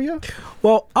enough for you?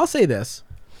 Well, I'll say this,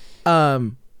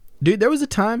 dude. There was a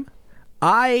time,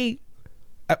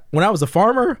 when I was a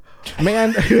farmer,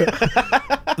 man,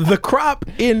 the crop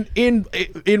in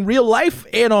real life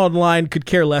and online could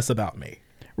care less about me.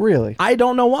 Really? I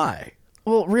don't know why.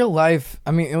 Well, real life,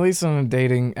 I mean, at least on a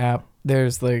dating app,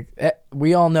 there's like,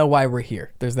 we all know why we're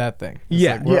here. There's that thing. It's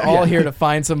Yeah, like, we're yeah, all yeah. here to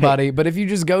find somebody. But if you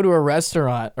just go to a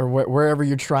restaurant or wherever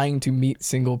you're trying to meet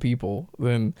single people,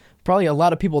 then probably a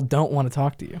lot of people don't want to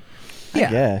talk to you.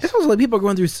 Yeah, guess. it's also like people are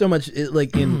going through so much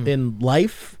like in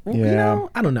life. You Yeah.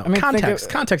 know, I don't know. I mean, think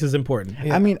Context is important.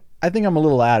 I mean, I think I'm a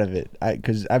little out of it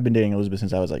because I've been dating Elizabeth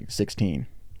since I was like 16.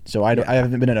 So I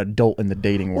haven't been an adult in the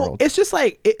dating Well, world. it's just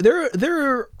like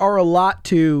there are a lot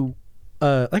to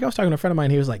like I was talking to a friend of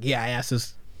mine. He was like, yeah, I asked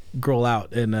this girl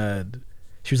out and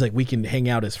she was like, we can hang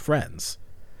out as friends,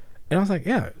 and I was like,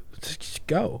 yeah, just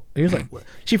go. And he was like,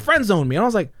 she friend zoned me, and I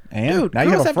was like, And? dude, Now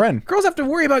you girls have a friend. Girls have to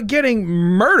worry about getting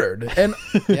murdered and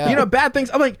Yeah. you know, bad things.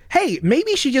 I'm like, hey,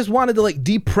 maybe she just wanted to like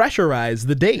depressurize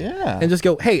the date and just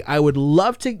go, hey, I would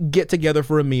love to get together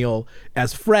for a meal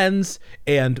as friends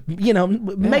and you know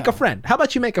make a friend. How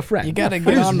about you make a friend? You got to But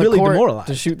get he was on the really court demoralized.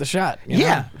 to shoot the shot. you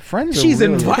Yeah, know? Friends are She's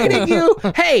really- inviting you.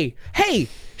 Hey,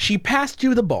 she passed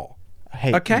you the ball.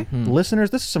 Hey, Okay. listeners,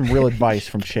 this is some real advice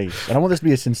from Chase. And I want this to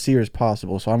be as sincere as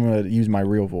possible, so I'm going to use my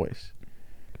real voice.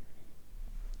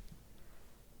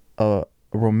 A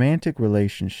romantic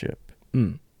relationship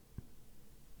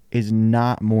is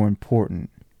not more important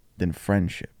than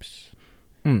friendships.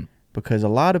 Because a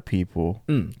lot of people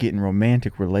get in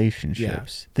romantic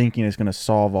relationships thinking it's going to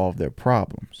solve all of their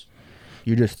problems.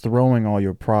 You're just throwing all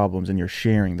your problems and you're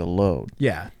sharing the load.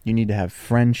 Yeah. You need to have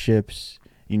friendships.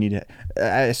 You need to.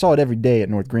 I saw it every day at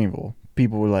North Greenville.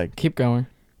 People were like, Keep going.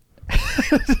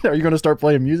 "Are you going to start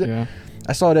playing music?" Yeah.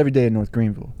 I saw it every day at North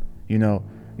Greenville. You know,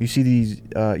 you see these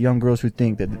young girls who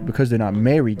think that because they're not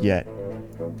married yet,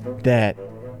 that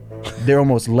they're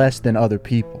almost less than other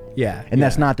people. Yeah. And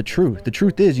that's not the truth. The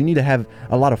truth is you need to have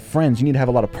a lot of friends. You need to have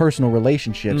a lot of personal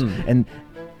relationships. And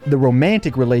the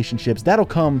romantic relationships, that'll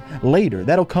come later.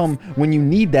 That'll come when you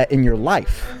need that in your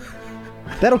life.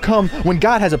 That'll come when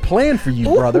God has a plan for you,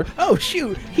 brother. Oh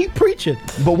shoot, he preaching.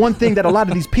 But one thing that a lot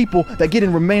of these people that get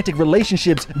in romantic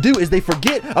relationships do is they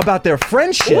forget about their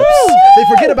friendships. They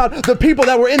forget about the people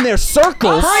that were in their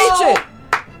circles. Preach it!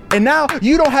 And now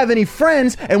you don't have any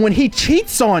friends, and when he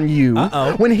cheats on you,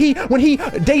 when he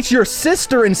dates your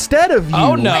sister instead of you,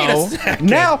 Oh, no.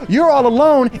 now you're all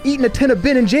alone eating a tin of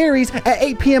Ben and Jerry's at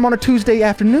 8 p.m. on a Tuesday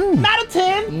afternoon. Not a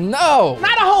 10. No!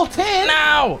 Not a whole 10.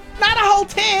 No! Not a whole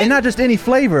 10. And not just any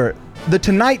flavor, the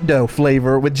Tonight Dough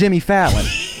flavor with Jimmy Fallon,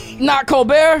 Not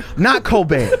Colbert! not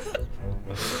Colbert.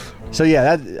 So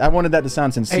yeah, I wanted that to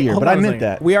sound sincere, but I meant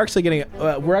that. We're actually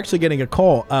getting a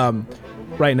call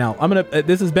right now. I'm gonna.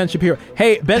 This is Ben Shapiro.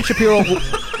 Hey, Ben Shapiro.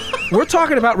 we're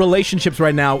talking about relationships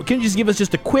right now. Can you just give us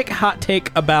just a quick hot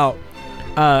take about,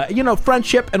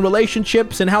 friendship and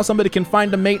relationships and how somebody can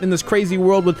find a mate in this crazy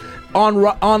world with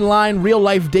online, real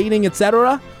life dating,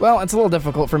 etc.? Well, it's a little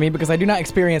difficult for me because I do not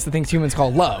experience the things humans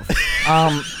call love.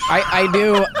 I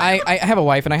do. I have a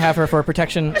wife, and I have her for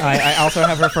protection. I also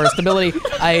have her for stability.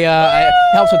 I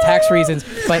helps with tax reasons,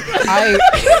 but I.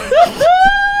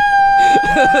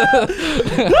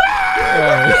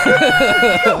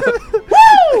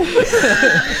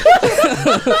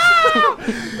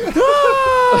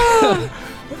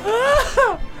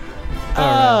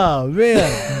 Oh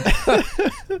man.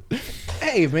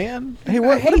 Hey man. Hey,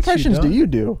 what impressions do you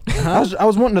do? I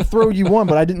was wanting to throw you one,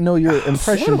 but I didn't know your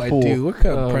impression What do pool. I do? What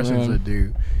kind of impressions man.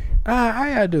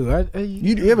 I do? I do.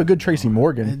 You have a good Tracy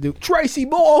Morgan. I do. Tracy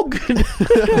Morgan.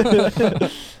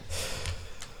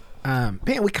 Man,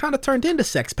 we kind of turned into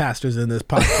sex pastors in this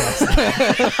podcast.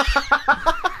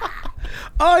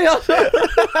 Oh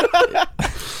yeah.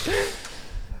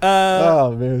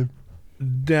 Oh man.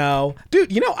 No, dude.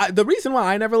 The reason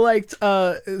why I never liked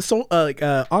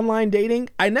online dating,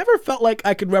 I never felt like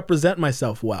I could represent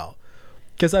myself well,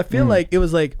 because I feel like it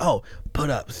was like, oh, put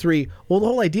up 3. Well, the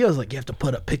whole idea was like you have to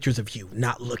put up pictures of you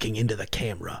not looking into the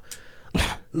camera,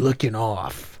 looking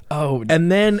off. Oh,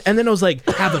 And then it was like,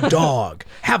 have a dog,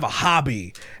 have a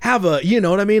hobby, have a, you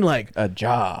know what I mean, like A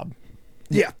job.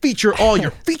 yeah, feature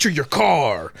your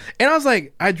car. And I was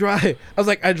like, I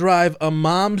drive a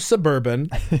mom's Suburban.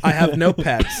 I have no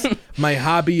pets. My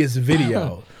hobby is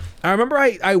video. I remember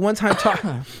I one time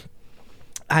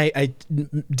I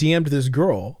DM'd this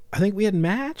girl. I think we had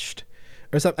matched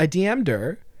or something. I DM'd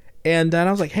her, and I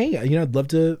was like, hey, I'd love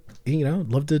to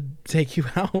take you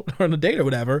out on a date or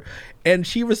whatever. And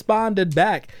she responded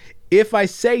back, if I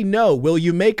say no, will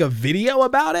you make a video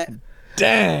about it?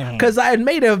 damn. Because I had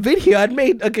made a video. I'd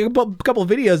made a couple of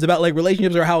videos about like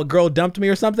relationships or how a girl dumped me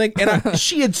or something. And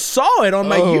she had saw it on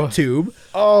my YouTube.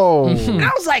 Oh. And I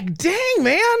was like, dang,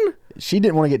 man. She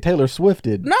didn't want to get Taylor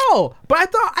Swifted. No.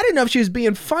 But I didn't know if she was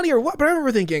being funny or what. But I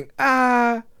remember thinking,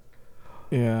 Yeah.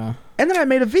 And then I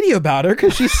made a video about her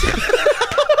because she's...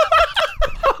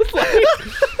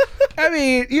 I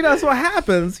mean, that's what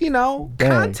happens, Dang.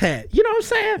 content. You know what I'm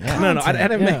saying? No, I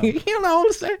didn't yeah. make, you know what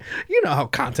I'm saying? You know how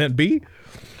content be.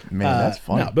 Man, that's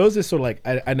funny. No, but it was just sort of like,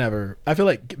 I feel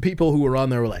like people who were on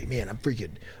there were like, man,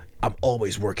 I'm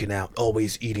always working out,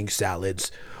 always eating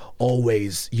salads,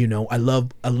 always, I love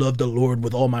the Lord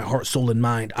with all my heart, soul, and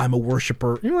mind. I'm a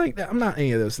worshiper. You're like, I'm not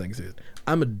any of those things, dude.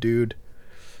 I'm a dude.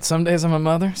 Some days I'm a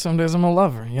mother, some days I'm a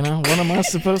lover. What am I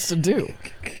supposed to do?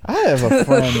 I have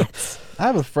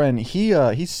a friend.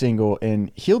 He's single,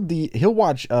 and he'll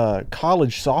watch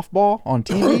college softball on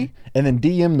TV and then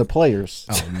DM the players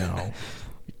Oh, no.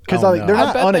 because Oh, they're no.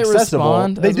 not I bet they unaccessible.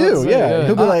 respond. I They was about do, to say, yeah. yeah.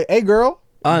 He'll be like, "Hey, girl,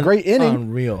 great inning,"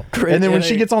 Unreal. and then when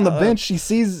she gets on the bench, she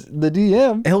sees the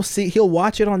DM. He'll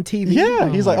watch it on TV. Yeah,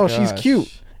 he's like, my "Oh, she's gosh.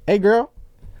 cute." Hey, girl.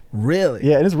 Really?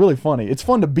 Yeah, and it's really funny. It's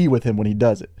fun to be with him when he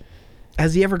does it.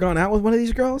 Has he ever gone out with one of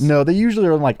these girls? No, they usually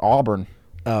are in like Auburn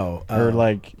Oh, or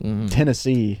like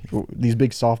Tennessee, these big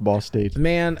softball states.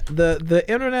 man, the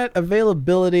internet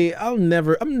availability. I'm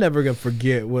never gonna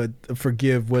forgive what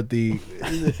the.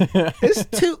 It's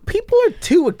too. People are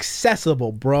too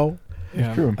accessible, bro.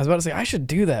 Yeah. true. I was about to say I should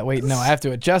do that. Wait, no, I have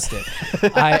to adjust it.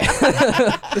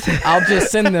 I'll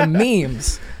just send them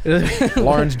memes.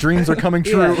 Lauren's dreams are coming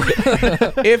true.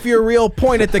 If you're real,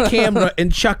 point at the camera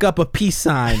and chuck up a peace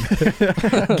sign.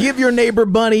 Give your neighbor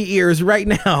bunny ears right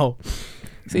now.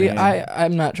 See,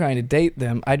 I'm not trying to date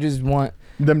them. I just want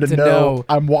Them to To know know.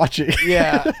 I'm watching.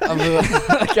 Yeah,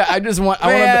 I just want.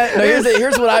 Man,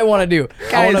 Here's what I want to do.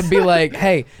 I Guys. want to be like,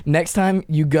 hey, next time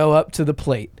you go up to the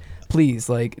plate, please,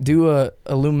 like, do a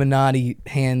Illuminati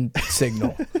hand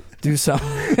signal. Do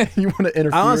something. You want to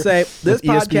interfere? I want to say this with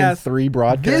ESPN podcast, 3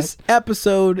 broadcast. this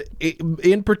episode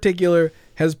in particular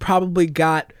has probably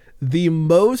got the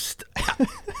most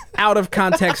out of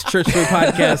context Church Story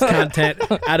podcast content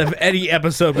out of any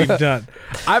episode we've done.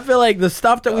 I feel like the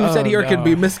stuff that we've said here can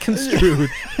be misconstrued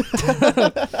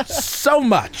so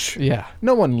much. Yeah.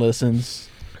 No one listens.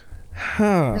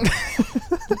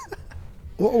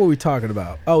 What were we talking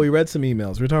about? Oh, we read some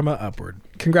emails. We were talking about Upward.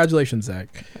 Congratulations,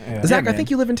 Zach. Zach, I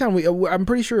think you live in town. I'm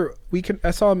pretty sure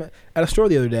I saw him at a store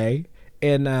the other day,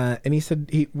 and he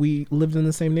said we lived in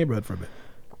the same neighborhood for a bit.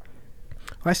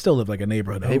 I still live like a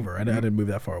neighborhood over. I didn't move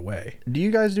that far away. Do you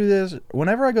guys do this?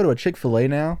 Whenever I go to a Chick-fil-A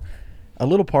now, a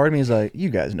little part of me is like, you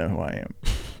guys know who I am.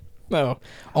 No.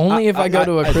 Only if I go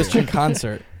to a Christian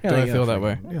concert do I feel that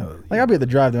way. Yeah, Like, I'll be at the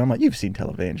drive-thru, I'm like, you've seen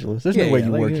Televangelist. There's no way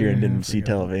you work here and didn't see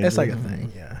Televangelist. It's like a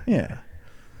thing, yeah. Yeah.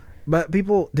 But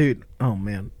people, dude, oh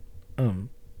man,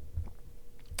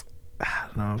 I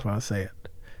don't know if I want to say it.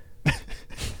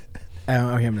 Okay,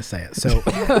 I'm going to say it. So,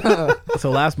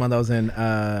 so last month I was in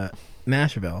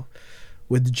Nashville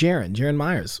with Jaron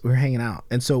Myers. We were hanging out,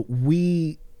 and so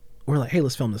we were like, "Hey,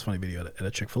 let's film this funny video at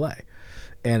a Chick-fil-A."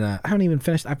 And I haven't even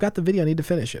finished. I've got the video. I need to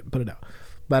finish it, put it out.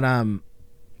 But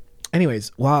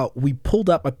anyways, while we pulled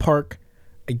up, I park,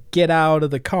 I get out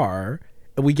of the car.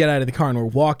 We get out of the car and we're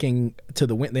walking to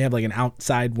the window. They have like an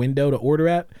outside window to order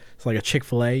at. It's like a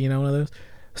Chick-fil-A, you know, one of those.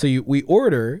 So we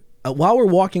order. While we're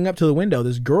walking up to the window,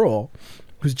 this girl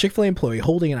who's a Chick-fil-A employee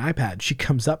holding an iPad, she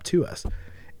comes up to us.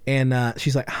 And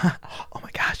she's like, oh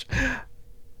my gosh.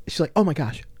 She's like, oh my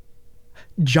gosh.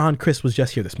 John Crist was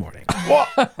just here this morning.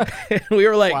 And we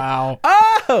were like, Wow.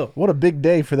 Oh, What a big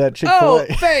day for that Chick-fil-A.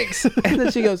 thanks. And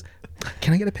then she goes,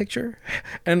 can I get a picture?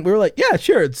 And we were like, yeah,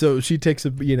 sure. So she takes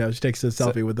a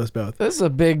selfie with us both. This is a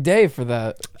big day for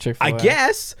that Chick-fil-A. I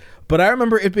guess. But I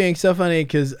remember it being so funny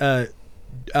because Jaron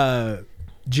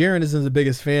isn't the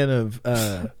biggest fan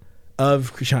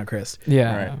of Sean Crist.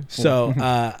 Yeah. Right. So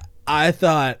I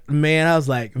thought, I was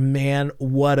like,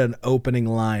 what an opening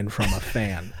line from a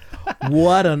fan.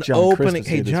 What an John Crist opening. was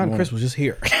Hey, here this John morning. Crist was just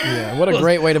here. Yeah. What a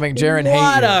great way to make Jaron hate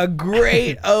What you. a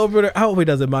great opener. I hope he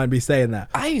doesn't mind me saying that.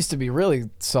 I used to be really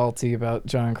salty about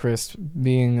John Crist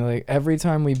being like, every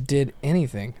time we did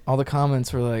anything, all the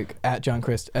comments were like, at John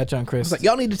Crist, at John Crist. It's like,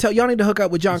 y'all need to hook up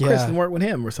with John Crist Yeah. and work with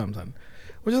him or something.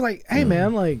 We're just like, hey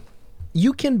man, like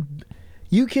you can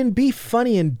be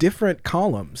funny in different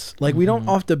columns. Like we don't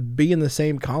have to be in the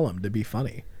same column to be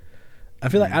funny. I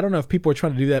feel like I don't know if people are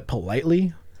trying to do that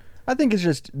politely. I think it's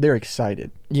just they're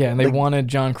excited. Yeah, and they Like- wanted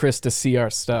John Crist to see our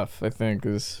stuff, I think,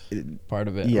 is part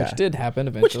of it. Yeah. Which did happen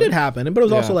eventually. Which did happen, but it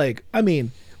was also Yeah. like, I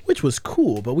mean, which was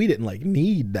cool, but we didn't like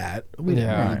need that. We didn't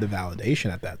Yeah. need the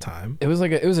validation at that time. It was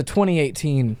like it was a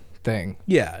 2018 thing.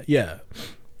 Yeah, yeah.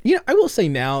 You know, I will say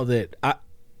now that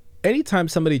anytime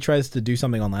somebody tries to do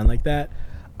something online like that,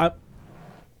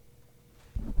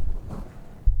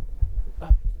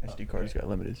 SD card's got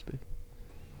limited space.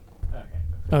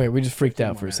 Okay, we just freaked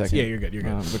out for a second. yeah, you're good. You're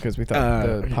good. Because we thought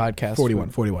the podcast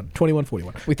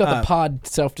 2141. We thought the pod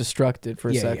self-destructed for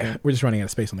a second. Yeah. We're just running out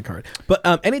of space on the card. But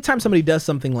anytime somebody does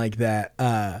something like that,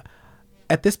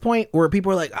 at this point where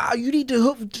people are like, you need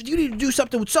to do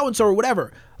something with so and so or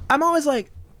whatever, I'm always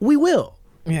like, we will.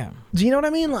 Yeah. Do you know what I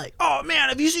mean? Like, oh man,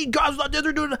 have you seen guys out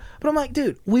there doing? But I'm like,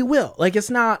 dude, we will. Like, it's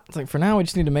not. It's like for now we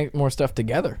just need to make more stuff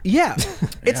together. Yeah,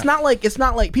 it's not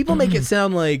like people make it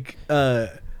sound like.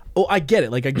 Oh, I get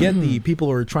it. Like, I get the people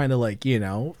who are trying to I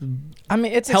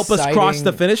mean, it's help us exciting. cross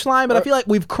the finish line, but I feel like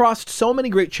we've crossed so many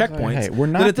great checkpoints Hey, we're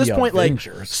not that at this the point,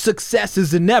 Avengers. like, success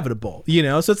is inevitable.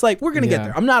 So it's like we're gonna get Yeah.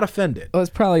 there. I'm not offended. Well, it's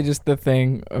probably just the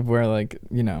thing of where, like,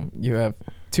 you have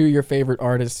two of your favorite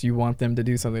artists, you want them to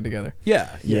do something together. Yeah.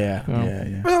 Yeah.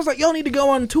 But I was like, y'all need to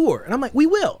go on tour, and I'm like, we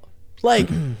will. Like,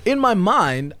 in my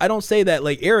mind, I don't say that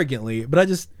like arrogantly, but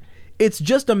it's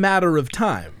just a matter of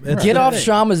time. It's Get the off thing.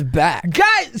 Shama's back.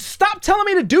 Guys, stop telling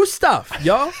me to do stuff,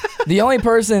 y'all. The only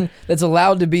person that's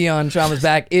allowed to be on Shama's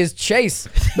back is Chase,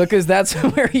 because that's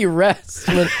where he rests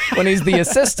when he's the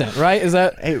assistant, right? Is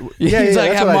that? Hey, he's yeah, like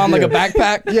that's have what him I on like do. a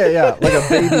backpack, Yeah, like a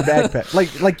baby backpack, like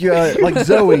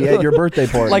Zoe at your birthday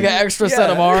party. like an extra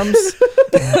set of arms.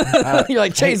 You're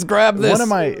like, Chase, grab this. One of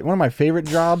my favorite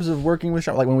jobs of working with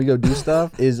Sean, like when we go do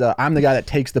stuff, is I'm the guy that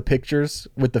takes the pictures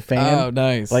with the fan. Oh,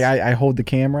 nice. Like I hold the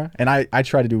camera and I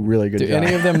try to do a really good Do job.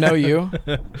 any of them know you?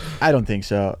 I don't think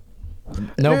so.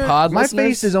 No pod My listeners?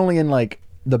 face is only in like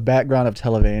the background of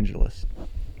televangelist.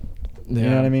 You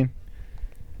know what I mean?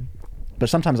 But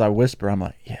sometimes I whisper. I'm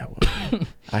like, yeah, well,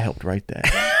 I helped write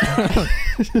that.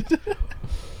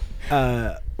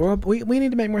 Well, we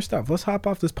need to make more stuff. Let's hop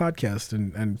off this podcast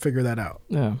and figure that out.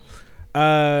 Yeah.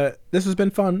 This has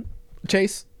been fun,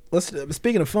 Chase.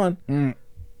 Speaking of fun,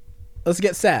 let's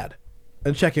get sad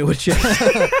and check in with Chase.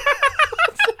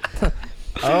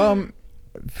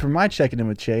 For my checking in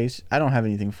with Chase, I don't have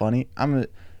anything funny. I went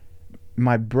to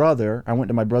my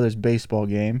brother's baseball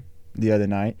game the other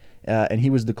night, and he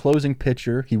was the closing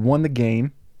pitcher. He won the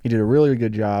game. He did a really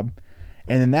good job.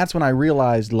 And then that's when I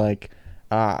realized, like,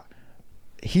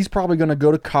 he's probably going to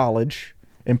go to college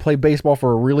and play baseball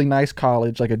for a really nice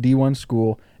college, like a D1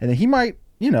 school, and then he might,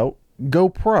 go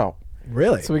pro.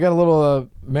 Really? So we got a little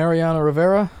Mariano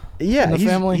Rivera. Yeah, in the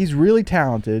family. he's really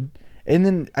talented. And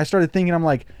then I started thinking, I'm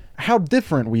like, how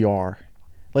different we are.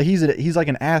 Like he's like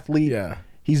an athlete. Yeah.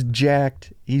 He's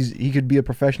jacked. He could be a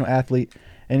professional athlete.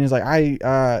 And he's like,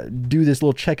 I do this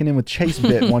little checking in with Chase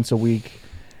bit once a week.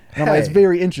 And I'm like, it's Hey.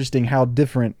 very interesting how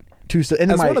different And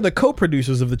then As one of the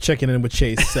co-producers of the Checking In with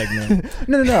Chase segment.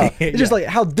 no. It's just like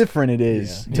how different it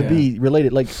is to be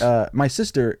related. Like my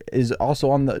sister is also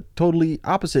on the totally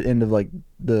opposite end of like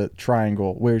the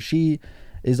triangle, where she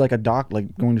is like a doc,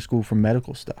 like going to school for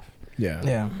medical stuff. Yeah.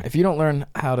 Yeah. If you don't learn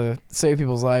how to save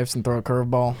people's lives and throw a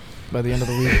curveball by the end of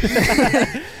the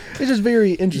week, It's just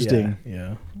very interesting.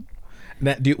 Yeah.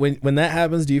 That when that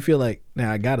happens, do you feel like,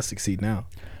 I gotta succeed now?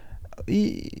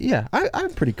 Yeah,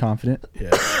 I'm pretty confident. Yeah.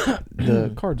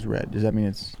 The card's red. Does that mean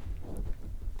it's?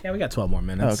 Yeah, we got 12 more Oh,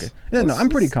 minutes. okay. Yeah, no, I'm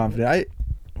pretty confident.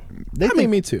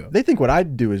 Me too. They think what I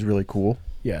do is really cool,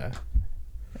 Yeah.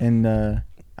 and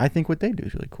I think what they do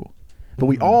is really cool. But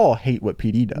we all hate what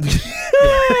PD does.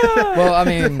 well, I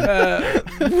mean,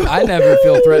 I never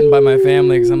feel threatened by my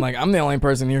family because I'm like, I'm the only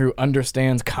person here who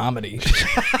understands comedy.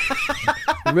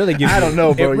 It really gives I don't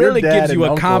know, bro. It Your really dad gives you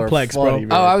and a uncle are complex, funny,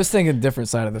 bro. Oh, I was thinking different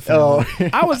side of the family. Oh,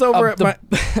 I was over at my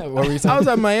What were you saying? I was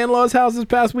at my in-laws' house this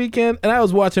past weekend, and I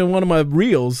was watching one of my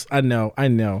reels. I know. I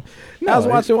was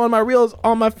watching one of my reels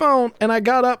on my phone, and I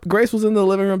got up. Grace was in the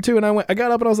living room too, and I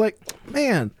got up and I was like,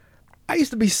 man, I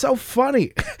used to be so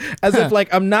funny, as if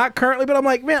like I'm not currently, but I'm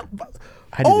like, man,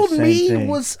 I do the old same me thing.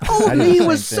 was I do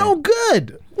the same so thing.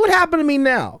 good. What happened to me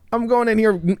now? I'm going in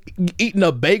here eating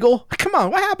a bagel. Come on,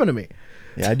 what happened to me?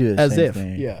 yeah, I do the As same if,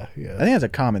 thing. yeah. I think that's a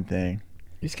common thing.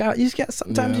 You just got.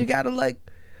 Sometimes Yeah. you gotta,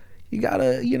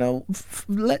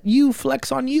 let you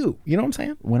flex on you. You know what I'm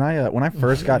saying? When I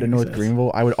first got to North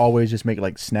Greenville, I would always just make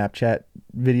like Snapchat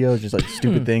videos, just like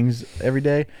stupid things every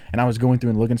day. And I was going through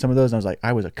and looking at some of those, and I was like,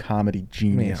 I was a comedy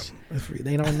genius.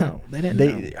 They don't know. They didn't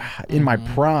know. In my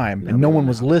prime, and no one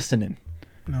was listening.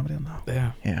 Nobody will know.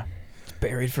 Yeah. Yeah.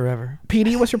 Buried forever.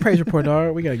 PD, what's your praise report,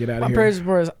 dog? We gotta get out of My here. praise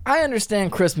report is I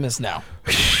understand Christmas now.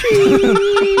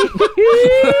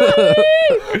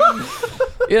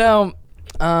 You know,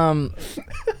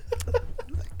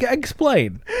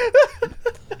 Explain.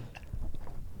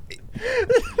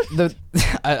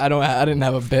 I didn't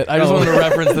have a bit. I just wanted to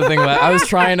reference the thing. I was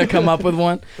trying to come up with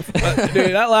one.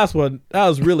 Dude, that last one, that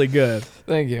was really good.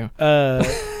 Thank you.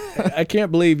 I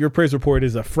can't believe your praise report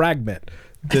is a fragment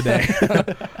today.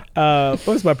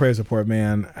 What's my praise report,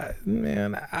 man?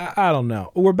 I don't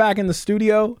know. We're back in the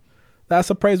studio. That's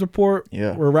a praise report.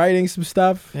 Yeah. We're writing some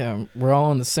stuff. Yeah, we're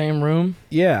all in the same room.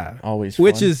 Yeah. Always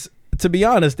Which fun. is, to be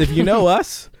honest, if you know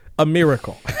us, a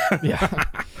miracle. Yeah.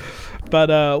 But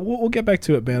we'll get back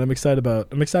to it, man. I'm excited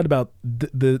about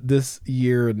this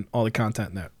year and all the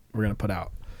content that we're gonna put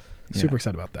out. Super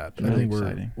excited about that. I Really think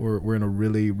exciting. we're in a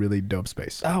really, really dope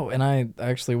space. Oh, and I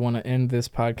actually want to end this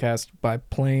podcast by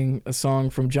playing a song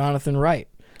from Jonathan Wright,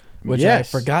 which Yes.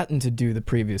 I've forgotten to do the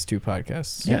previous two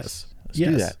podcasts. Yes. Let's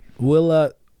do that. We'll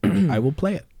I will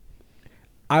play it.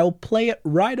 I'll play it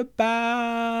right about.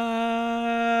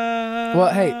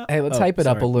 Well, hey, let's hype it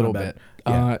up a sorry, little my bit. bad.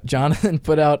 Yeah. Jonathan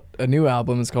put out a new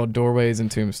album. It's called Doorways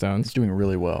and Tombstones. It's doing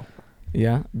really well.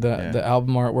 Yeah, the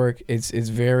album artwork is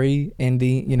very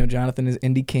indie. You know, Jonathan is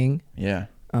indie king. Yeah.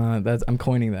 I'm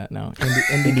coining that now.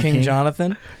 Indie King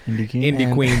Jonathan. Indie King. Indie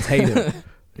And- Queens hate him.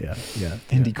 Yeah.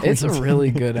 Indie Queen. It's a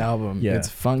really good album. Yeah. It's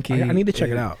funky. I need to check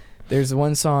it out. There's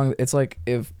one song. It's like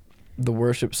if the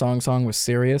worship song was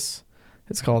serious.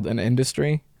 It's called An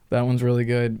Industry. That one's really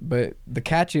good. But the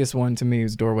catchiest one to me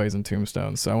is Doorways and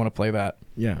Tombstones. So I want to play that.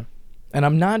 Yeah. And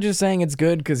I'm not just saying it's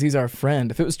good because he's our friend.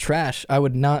 If it was trash, I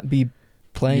would not be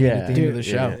playing it at the end of the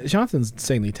show. Jonathan's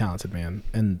insanely talented, man,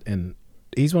 and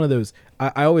he's one of those.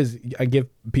 I give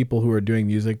people who are doing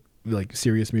music, like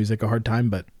serious music, a hard time,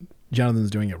 but Jonathan's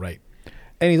doing it right,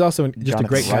 and he's also just a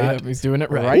great Jonathan guy. Wright. He's doing it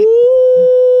right. Right?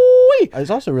 Ooh-wee. It's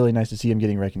also really nice to see him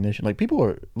getting recognition. Like people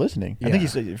are listening. I think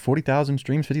Yeah. he's 40,000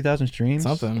 streams, 50,000 streams.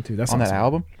 Something. Dude, that's on awesome. that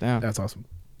album. Yeah. That's awesome.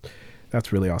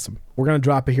 That's really awesome. We're gonna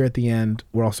drop it here at the end.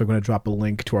 We're also gonna drop a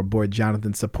link to our boy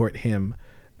Jonathan. Support him.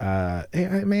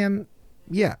 Hey, man,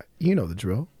 yeah, you know the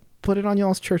drill. Put it on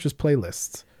y'all's church's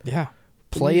playlists. Yeah.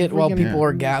 Play it while Freaking- people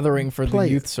are gathering for the Play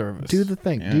it. youth service. Do the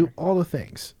thing. Yeah. Do all the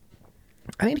things.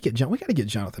 I need to get we gotta get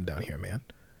Jonathan down here, man.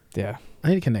 Yeah. I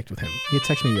need to connect with him. He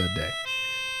texted me the other day.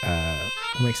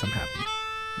 We'll make something happen.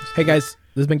 Hey guys,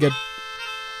 this has been good.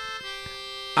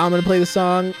 I'm gonna play the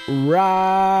song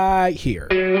right here.